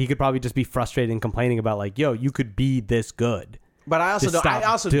 Yeah, he could probably just be frustrated and complaining about like, yo, you could be this good. But I also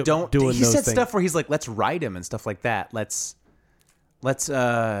don't. Doing he those said things. stuff where he's like, let's ride him and stuff like that. Let's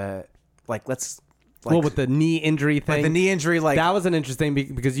well, with the knee injury thing, like the knee injury, like that was an interesting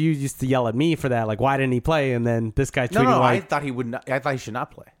because you used to yell at me for that. Like, why didn't he play? And then this guy tweeting I like, thought he would not. I thought he should not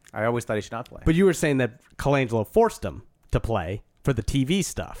play. I always thought he should not play. but you were saying that Colangelo forced him to play for the TV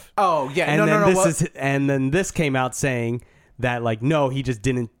stuff. Oh yeah, and and then this came out saying that like, no, he just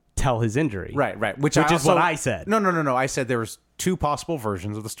didn't tell his injury. Right. Which is what I said. No. I said there was two possible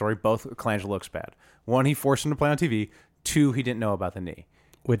versions of the story. Both Colangelo looks bad. One, he forced him to play on TV. Two, he didn't know about the knee.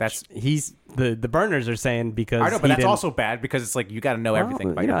 Which he's the burners are saying because I know, but that's also bad because it's like you got to know everything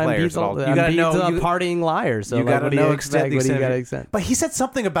about your players. You got to know a partying liar. So you got to know what do you got to expect? But he said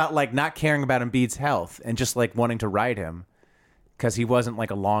something about like not caring about Embiid's health and just like wanting to ride him because he wasn't like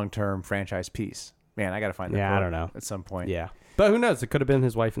a long-term franchise piece. Man, I got to find that. Yeah, quote I don't know at some point. Yeah, but who knows? It could have been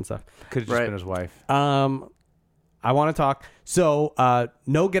his wife and stuff. Could have just been his wife. I want to talk. So,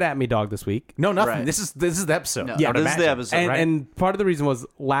 no Get At Me Dog this week. No, nothing. Right. This is the episode. No, Yeah, this is the episode. And part of the reason was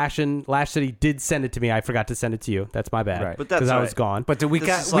Lash said he did send it to me. I forgot to send it to you. That's my bad. Right. But that's because I all was right. gone. But we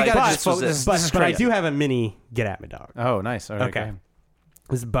got is we like- got to but- just focus. but I do have a mini Get At Me Dog. Oh, nice. All right, Okay.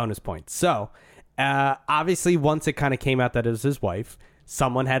 This is a bonus point. So, obviously, once it kind of came out that it was his wife,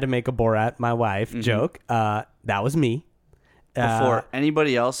 someone had to make a Borat, my wife, joke. That was me. Before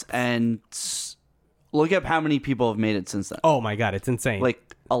anybody else, and look up how many people have made it since then. Oh my God, it's insane.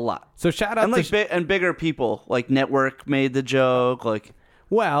 Like a lot. So shout out And to like and bigger people, like Network made the joke. Like,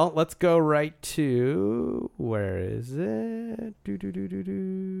 well, let's go right to where is it?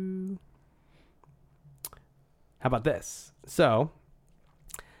 How about this? So,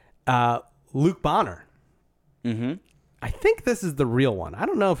 Luke Bonner. mm-hmm. I think this is the real one. I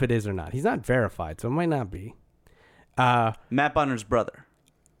don't know if it is or not. He's not verified, so it might not be. Matt Bonner's brother.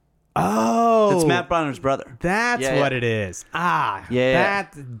 Oh, It's Matt Bonner's brother. That's Yeah, what yeah. it is. Ah, Yeah.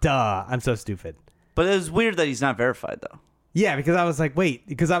 duh. I'm so stupid. But it was weird that he's not verified though. Yeah, because I was like, wait,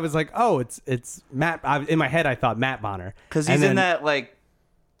 because I was like, oh, it's Matt. In my head, I thought Matt Bonner Because he's in that like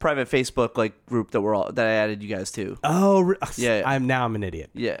private Facebook like group that I added you guys to. Oh, Yeah. I'm an idiot.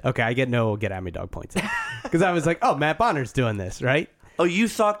 Yeah. Okay, I get no Get At Me Dog points because I was like, oh, Matt Bonner's doing this, right? Oh, you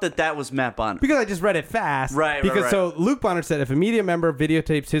thought that was Matt Bonner? Because I just read it fast. Right. Because right. so Luke Bonner said if a media member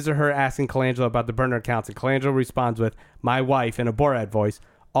videotapes his or her asking Colangelo about the burner accounts and Colangelo responds with "my wife" in a Borat voice,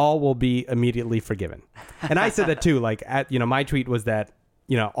 all will be immediately forgiven. And I said that too. Like my tweet was that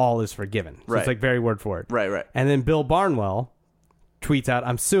all is forgiven. So Right. It's like very word for word. Right. And then Bill Barnwell tweets out,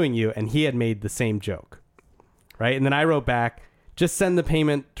 "I'm suing you," and he had made the same joke. Right. And then I wrote back, "Just send the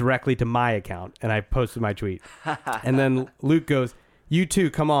payment directly to my account," and I posted my tweet. And then Luke goes, "You too,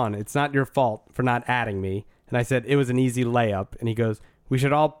 come on. It's not your fault for not adding me." And I said, "It was an easy layup." And he goes, "We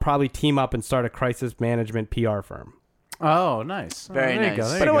should all probably team up and start a crisis management PR firm." Oh, nice. Very there you nice. go,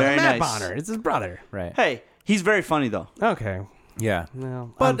 there But you it go. wasn't Very Matt nice. Bonner. It's his brother. Right. Hey, he's very funny though. Okay. Yeah.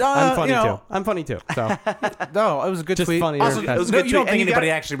 No, But, I'm funny you know- too. I'm funny too. So No, it was a good Just tweet. funnier. Also, It was a good you don't tweet. think And you anybody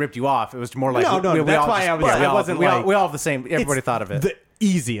got- actually ripped you off. It was more like No, we that's all why just- I was. yeah, I we all- wasn't we all, like we all have the same. Everybody it's thought of it. The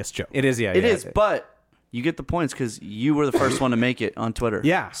easiest joke. It is. Yeah. It yeah, is, but you get the points because you were the first one to make it on Twitter.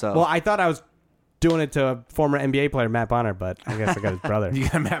 Yeah. So Well, I thought I was doing it to a former NBA player, Matt Bonner, but I guess I got his brother. You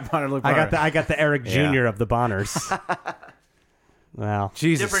got Matt Bonner. Luke I Bonner. got the Eric Yeah. Jr. of the Bonners. Well,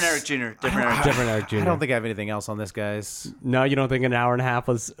 Jesus. different Eric Jr. Different Eric Jr. different Eric Jr. I don't think I have anything else on this, guys. No, you don't think an hour and a half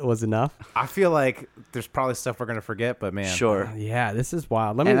was enough? I feel like there's probably stuff we're gonna forget, but man, Sure. Yeah, this is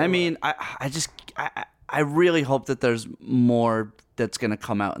wild. And I mean, I really hope that there's more that's gonna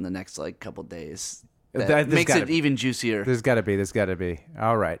come out in the next like couple days. That There's makes gotta it be. even juicier. There's got to be.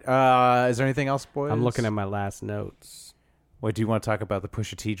 All right. Is there anything else, boys? I'm looking at my last notes. What do you want to talk about? The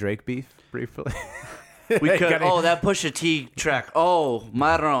Pusha T Drake beef briefly. We could. That Pusha T track. Oh,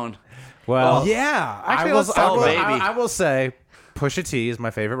 Marron. Well, Yeah, I let's talk oh, about- baby. I will say Pusha T is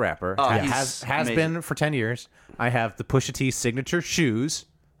my favorite rapper. Oh, It he's has amazing. been for 10 years. I have the Pusha T signature shoes.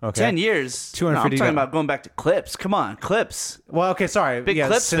 Okay. 10 years. No, I'm 250 talking about going back to Clips. Come on, Clips. Well, okay, sorry. Big yeah,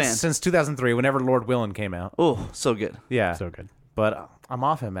 Clips fan. since 2003, whenever Lord Willin came out. Oh, so good. Yeah. So good. But I'm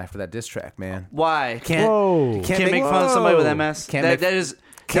off him after that diss track, man. Why? Whoa. Can't make fun of somebody with MS. Can't that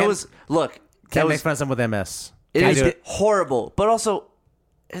make- was look. Can't That make was fun of someone with MS. it Can't is do it. horrible, but also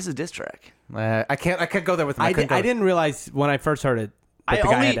it's a diss track. I can't go there with him. I couldn't go there. didn't realize when I first heard it. but the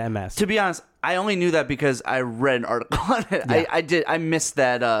guy had MS. To be honest, I only knew that because I read an article on it. Yeah. I missed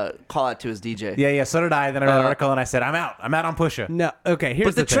that call out to his DJ. Yeah, so did I. Then I read an article and I said, I'm out on Pusha. No, okay, here's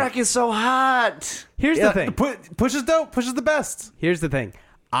But the thing. track is so hot. Here's the thing. Pusha's dope. Pusha's the best. Here's the thing.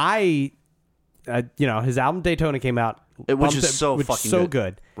 His album Daytona came out, which is so fucking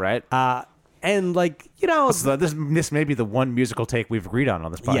good. Right. And so this may be the one musical take we've agreed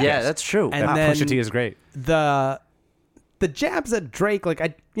on this podcast. Yeah, that's true. And that then Pusha T is great. The jabs at Drake, I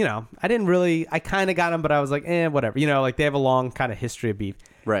kind of got them, but I was like, whatever. They have a long kind of history of beef.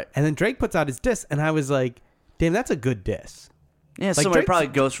 Right. And then Drake puts out his diss, and I was like, damn, that's a good diss. Yeah, somebody probably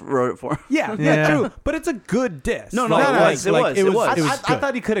ghost wrote it for him. Yeah, true. But it's a good diss. No, it was. I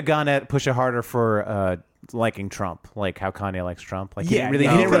thought he could have gone at Pusha harder for liking Trump, like how Kanye likes Trump. Like he didn't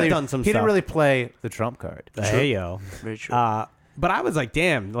really play the Trump card. Hey yo, very true. But I was like,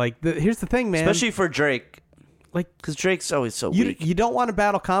 damn. Here's the thing, man. Especially for Drake, because Drake's always so weak. You don't want to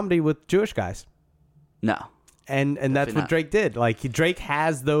battle comedy with Jewish guys. No. And that's what Drake did. Drake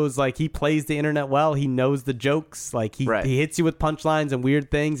has those, he plays the internet well. He knows the jokes. He hits you with punchlines and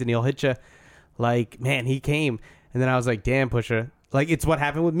weird things, and he'll hit you. Man, he came. And then I was like, damn, Pusha. It's what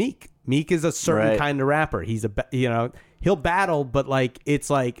happened with Meek. Meek is a certain kind of rapper. He's he'll battle, but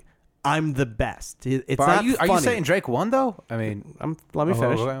it's I'm the best. It's not funny. Are you saying Drake won though? I mean, let me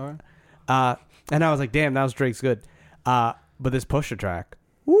finish. And I was like, damn, that was Drake's good. But this Pusha track,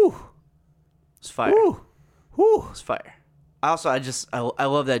 woo, it's fire. Woo. It's fire. Also, I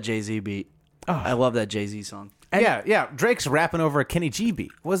love that Jay-Z beat. Oh. I love that Jay-Z song. And yeah. Drake's rapping over a Kenny G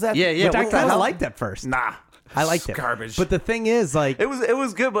beat. Was that? Yeah. Which I kind of liked at first. Nah. I liked it. Garbage. But the thing is, it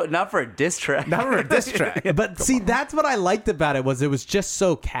was good, but not for a diss track. Not for a diss track. But see, that's what I liked about it was just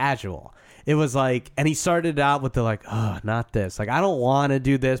so casual. It was and he started out with the not this. I don't want to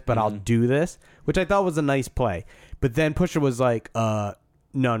do this, but I'll do this, which I thought was a nice play. But then Pusha was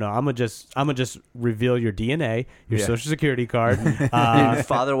no, I'm gonna just reveal your DNA, your social security card. Your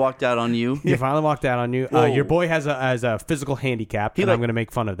father walked out on you. Your father walked out on you. Your boy has a physical handicap, and I'm gonna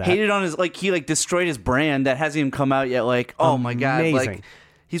make fun of that. Hated on his he destroyed his brand that hasn't even come out yet. Oh my god,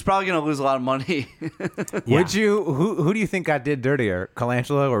 he's probably gonna lose a lot of money. Would you? Who do you think I did dirtier,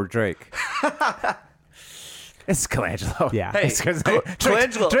 Colangelo or Drake? It's Colangelo. Yeah. Hey,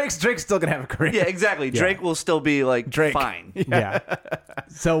 Colangelo. Drake's still gonna have a career. Yeah, exactly. Yeah. Drake will still be Drake. Fine. Yeah.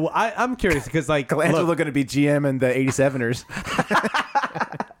 So I'm curious because Colangelo gonna be GM in the 87ers.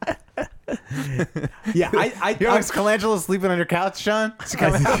 Yeah, is Colangelo sleeping on your couch, Sean?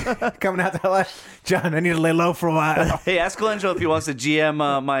 Coming out to LA? John, I need to lay low for a while. Hey, ask Colangelo if he wants to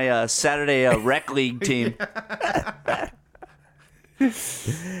GM my Saturday rec league team. He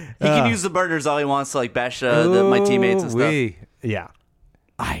can use the burners all he wants to bash my teammates and stuff. Yeah.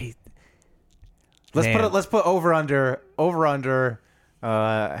 Let's put over under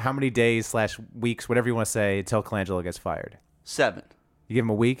how many days / weeks, whatever you want to say, until Colangelo gets fired. 7. You give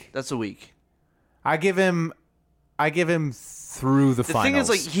him a week? That's a week. I give him through the finals.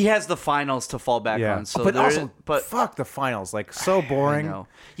 The thing is, he has the finals to fall back on. So but fuck the finals, so boring. I know.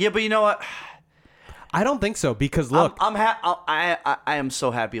 Yeah, but you know what? I don't think so because look, I am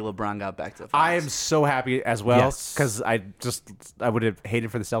so happy LeBron got back to the finals. I am so happy as well because I would have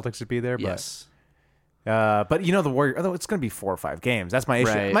hated for the Celtics to be there. But, yes. But the Warriors, although it's going to be 4 or 5 games. That's my issue.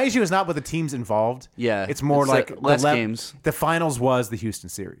 Right. My issue is not with the teams involved. Yeah, it's more less games. The finals was the Houston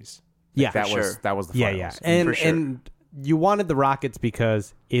series. That was the finals. And you wanted the Rockets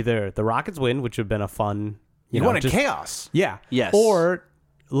because either the Rockets win, which would have been a fun. You wanted chaos. Yeah. Yes. Or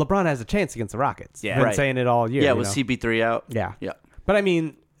LeBron has a chance against the Rockets. Yeah. I've been saying it all year. Yeah, with CP3 out. Yeah. Yeah. But I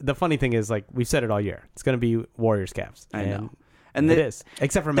mean, the funny thing is, we've said it all year. It's going to be Warriors Cavs. I know. And it is.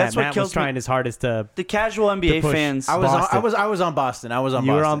 Except for Matt. Matt was trying his hardest to. The casual NBA fans. I was on Boston.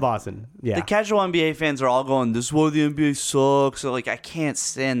 You were on Boston. Yeah. The casual NBA fans are all going, "This is why the NBA sucks." So I can't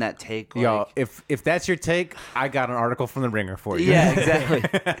stand that take. Yo, if that's your take, I got an article from the Ringer for you. Yeah, exactly.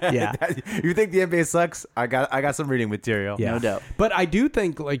 Yeah. You think the NBA sucks? I got some reading material. Yeah. No doubt. But I do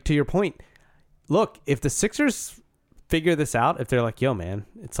think, to your point, look, if the Sixers figure this out, if they're yo, man,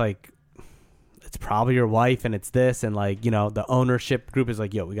 it's it's probably your wife and it's this and the ownership group is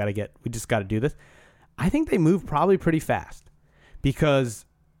yo, we just got to do this. I think they move probably pretty fast because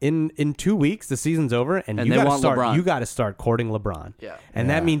in 2 weeks the season's over and you got to start courting LeBron. Yeah. And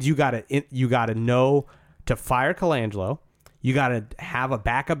that means you got to know to fire Colangelo. You got to have a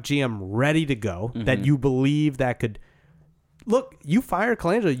backup GM ready to go that you believe that could look, you fire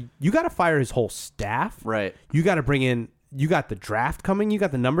Colangelo, you got to fire his whole staff. Right. You got to bring in. You got the draft coming. You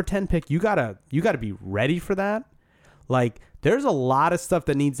got the number 10 pick. You gotta be ready for that. Like, there's a lot of stuff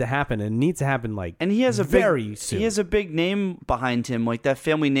that needs to happen, and it needs to happen and he has a very soon. He has a big name behind him. Like, that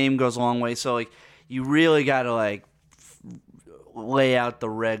family name goes a long way. So, like, you really got to, like, lay out the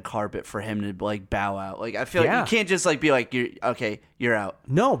red carpet for him to, like, bow out. Like, I feel like you can't just, like, be like, you're out.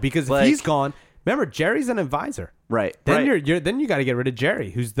 No, because if he's gone, remember, Jerry's an advisor. Right. Then you got to get rid of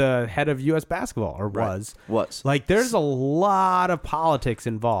Jerry, who's the head of U.S. basketball, or was. Like, there's a lot of politics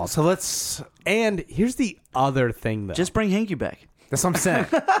involved. So and here's the other thing, though. Just bring Hanky back. That's what I'm saying.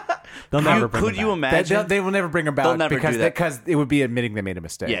 They'll never bring him Could you back. imagine? They will never bring him back They'll never do that. because it would be admitting they made a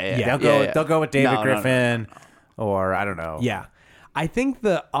mistake. Yeah. They'll go with David No. Griffin or I don't know. Yeah. I think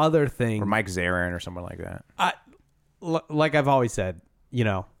the other thing... Or Mike Zarin or someone like that. Like I've always said,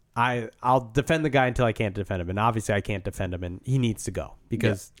 I'll defend the guy until I can't defend him, and obviously I can't defend him, and he needs to go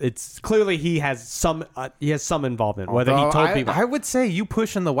because it's clearly he has some involvement. Whether he told people, I would say you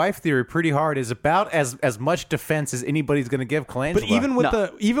pushing the wife theory pretty hard is about as much defense as anybody's going to give Colangelo. But even with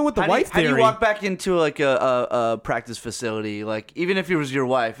the wife theory, how do you walk back into like a practice facility, like even if it was your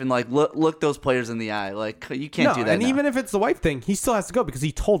wife, and like look those players in the eye, like you can't do that. And even if it's the wife thing, he still has to go because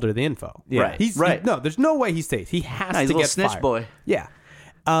he told her the info. Yeah. Right. He's right. No, there's no way he stays. He has he's to a little get snitch fired. boy. Yeah.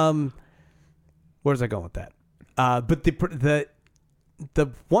 Where's I going with that? But the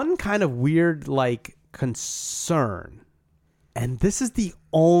one kind of weird like concern, and this is the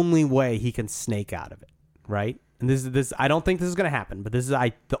only way he can snake out of it, right? And this I don't think this is going to happen, but this is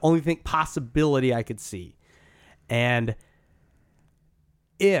the only possibility I could see. And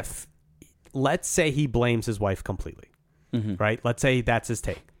if, let's say he blames his wife completely, right? Let's say that's his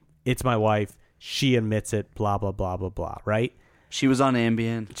take. It's my wife. She admits it. Blah blah blah blah blah. Right? She was on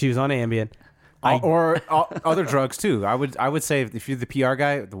Ambien. Or other drugs too. I would say if you're the PR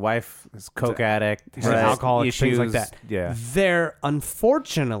guy, the wife is a coke addict, he's an alcoholic, issues, things like that. Yeah.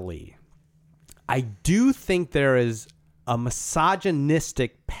 Unfortunately, I do think there is a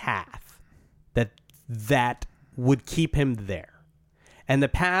misogynistic path that would keep him there, and the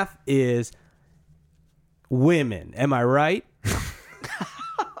path is women. Am I right?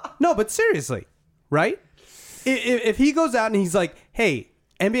 No, but seriously, right? If he goes out and he's like, hey,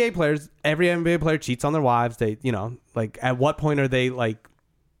 every NBA player cheats on their wives. They, like, at what point are they like,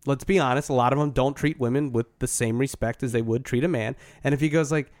 let's be honest, a lot of them don't treat women with the same respect as they would treat a man. And if he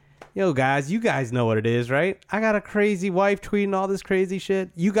goes like, yo, guys, you guys know what it is, right? I got a crazy wife tweeting all this crazy shit.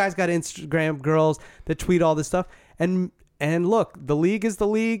 You guys got Instagram girls that tweet all this stuff. And look, the league is the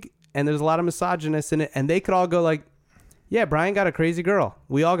league, and there's a lot of misogynists in it. And they could all go like, yeah, Brian got a crazy girl.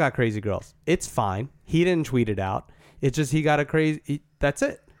 We all got crazy girls. It's fine. He didn't tweet it out. It's just he got a crazy... That's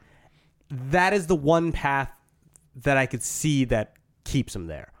it. That is the one path that I could see that keeps him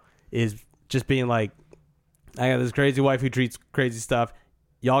there. Is just being like, I got this crazy wife who treats crazy stuff.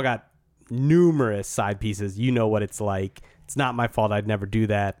 Y'all got numerous side pieces. You know what it's like. It's not my fault. I'd never do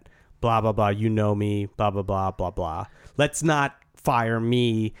that. Blah, blah, blah. You know me. Blah, blah, blah, blah, blah. Let's not fire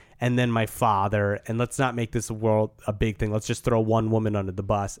me and then my father, and let's not make this world a big thing. Let's just throw one woman under the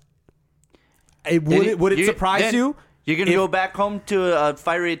bus. Would it surprise you? You're going to go back home to a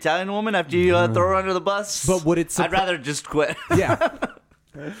fiery Italian woman after you throw her under the bus? But would it I'd rather just quit. Yeah.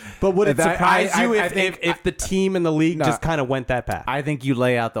 But would it surprise you if the team and the league just kind of went that path? I think you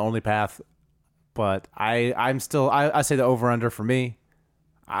lay out the only path, but I say the over-under for me,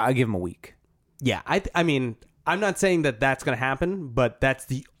 I give him a week. Yeah, I mean, I'm not saying that that's going to happen, but that's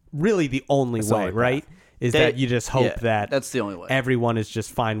really the only way, right? Is that you just hope that that's the only way. Everyone is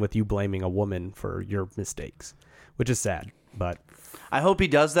just fine with you blaming a woman for your mistakes, which is sad, but... I hope he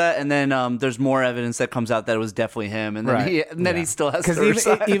does that, and then there's more evidence that comes out that it was definitely him, and then he still has to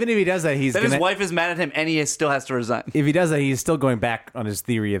resign. Even if he does that, his wife is mad at him, and he still has to resign. If he does that, he's still going back on his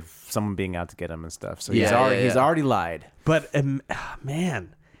theory of someone being out to get him and stuff. So he's already lied. But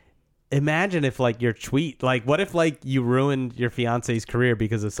man, imagine if like your tweet, like what if like you ruined your fiance's career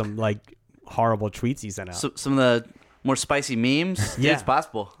because of some like horrible tweets you sent out? So, some of the more spicy memes. Yeah, it's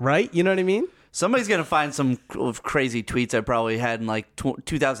possible, right? You know what I mean? Somebody's going to find some crazy tweets I probably had in like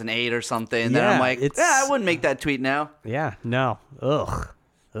 2008 or something. And then I'm like, I wouldn't make that tweet now. Yeah, no. Ugh.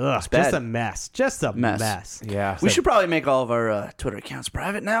 Just a mess. Just a mess. Yeah. We should probably make all of our Twitter accounts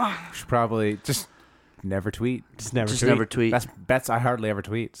private now. We should probably just never tweet. Just never tweet. That's I hardly ever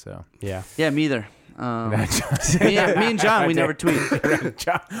tweet, so. Yeah. Yeah, me either. Me and John, we never tweet.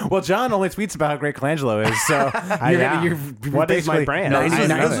 John only tweets about how great Colangelo is. So what is my brand? No,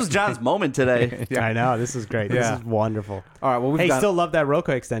 this was John's moment today. I know. This is great. This is wonderful. All right. Well, still love that Roco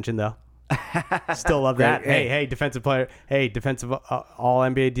extension though. Still love that. Hey, defensive player. Hey, defensive all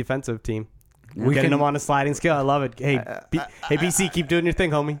NBA defensive team. We're getting them on a sliding scale. I love it. Hey, hey, BC, keep doing your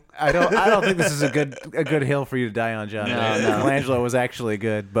thing, homie. I don't think this is a good hill for you to die on, John. No. Colangelo was actually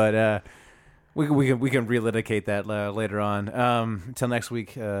good, but we can relitigate that later on. Until next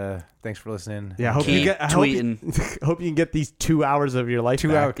week, thanks for listening. Yeah, hope you can get these 2 hours of your life.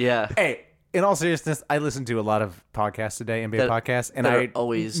 2 hours. Yeah. Hey, in all seriousness, I listened to a lot of podcasts today, NBA podcasts, and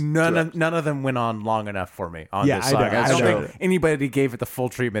none of them went on long enough for me on this saga. I don't think anybody gave it the full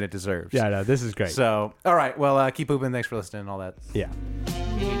treatment it deserves. Yeah, no, this is great. So, all right, well, keep hooping. Thanks for listening and all that. Yeah.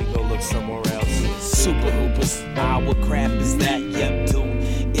 You need to go look somewhere else. Super Hoopers. What crap is that? Yep, dude.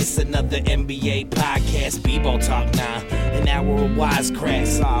 It's another NBA podcast. B-ball talk now. An hour of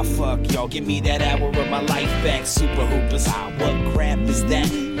wisecracks. Fuck y'all. Give me that hour of my life back. Super Hoopers. What crap is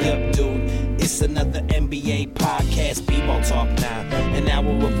that? Yep, dude. It's another NBA podcast. B-ball talk now. An hour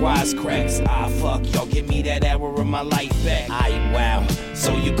of wisecracks. Fuck y'all. Give me that hour of my life back. Wow.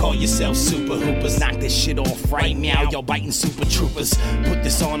 So you call yourself Super Hoopers? Knock this shit off right now. Y'all biting Super Troopers. Put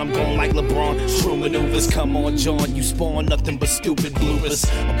this on, I'm going like LeBron. True maneuvers. Come on, John. You spawn nothing but stupid bloopers.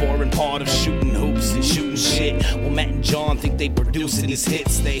 A boring part of shooting hoops and shooting shit. Well, Matt and John think they producing these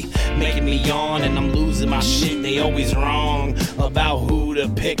hits. They making me yawn and I'm losing my shit. They always wrong about who to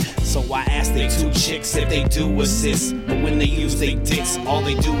pick. So I asked they two chicks if they do assist. But when they use they dicks, all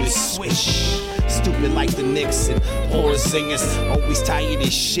they do is swish. Stupid like the Knicks and horror singers. Always tired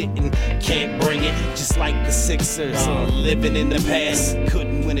as shit and can't bring it. Just like the Sixers, living in the past.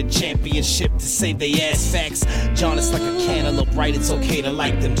 Couldn't win a championship to save they ass. Facts. John, it's like a cantaloupe, right? It's okay to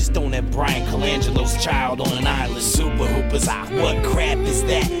like them. Just don't have Brian Colangelos' child on an island. Super Hoopers, what crap is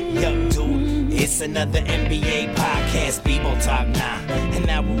that? Yup, dude. It's another NBA podcast. B-ball talk now. An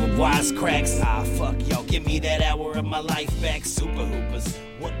hour of wisecracks. Fuck y'all. Give me that hour of my life back. Super Hoopers.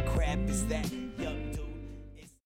 What crap is that?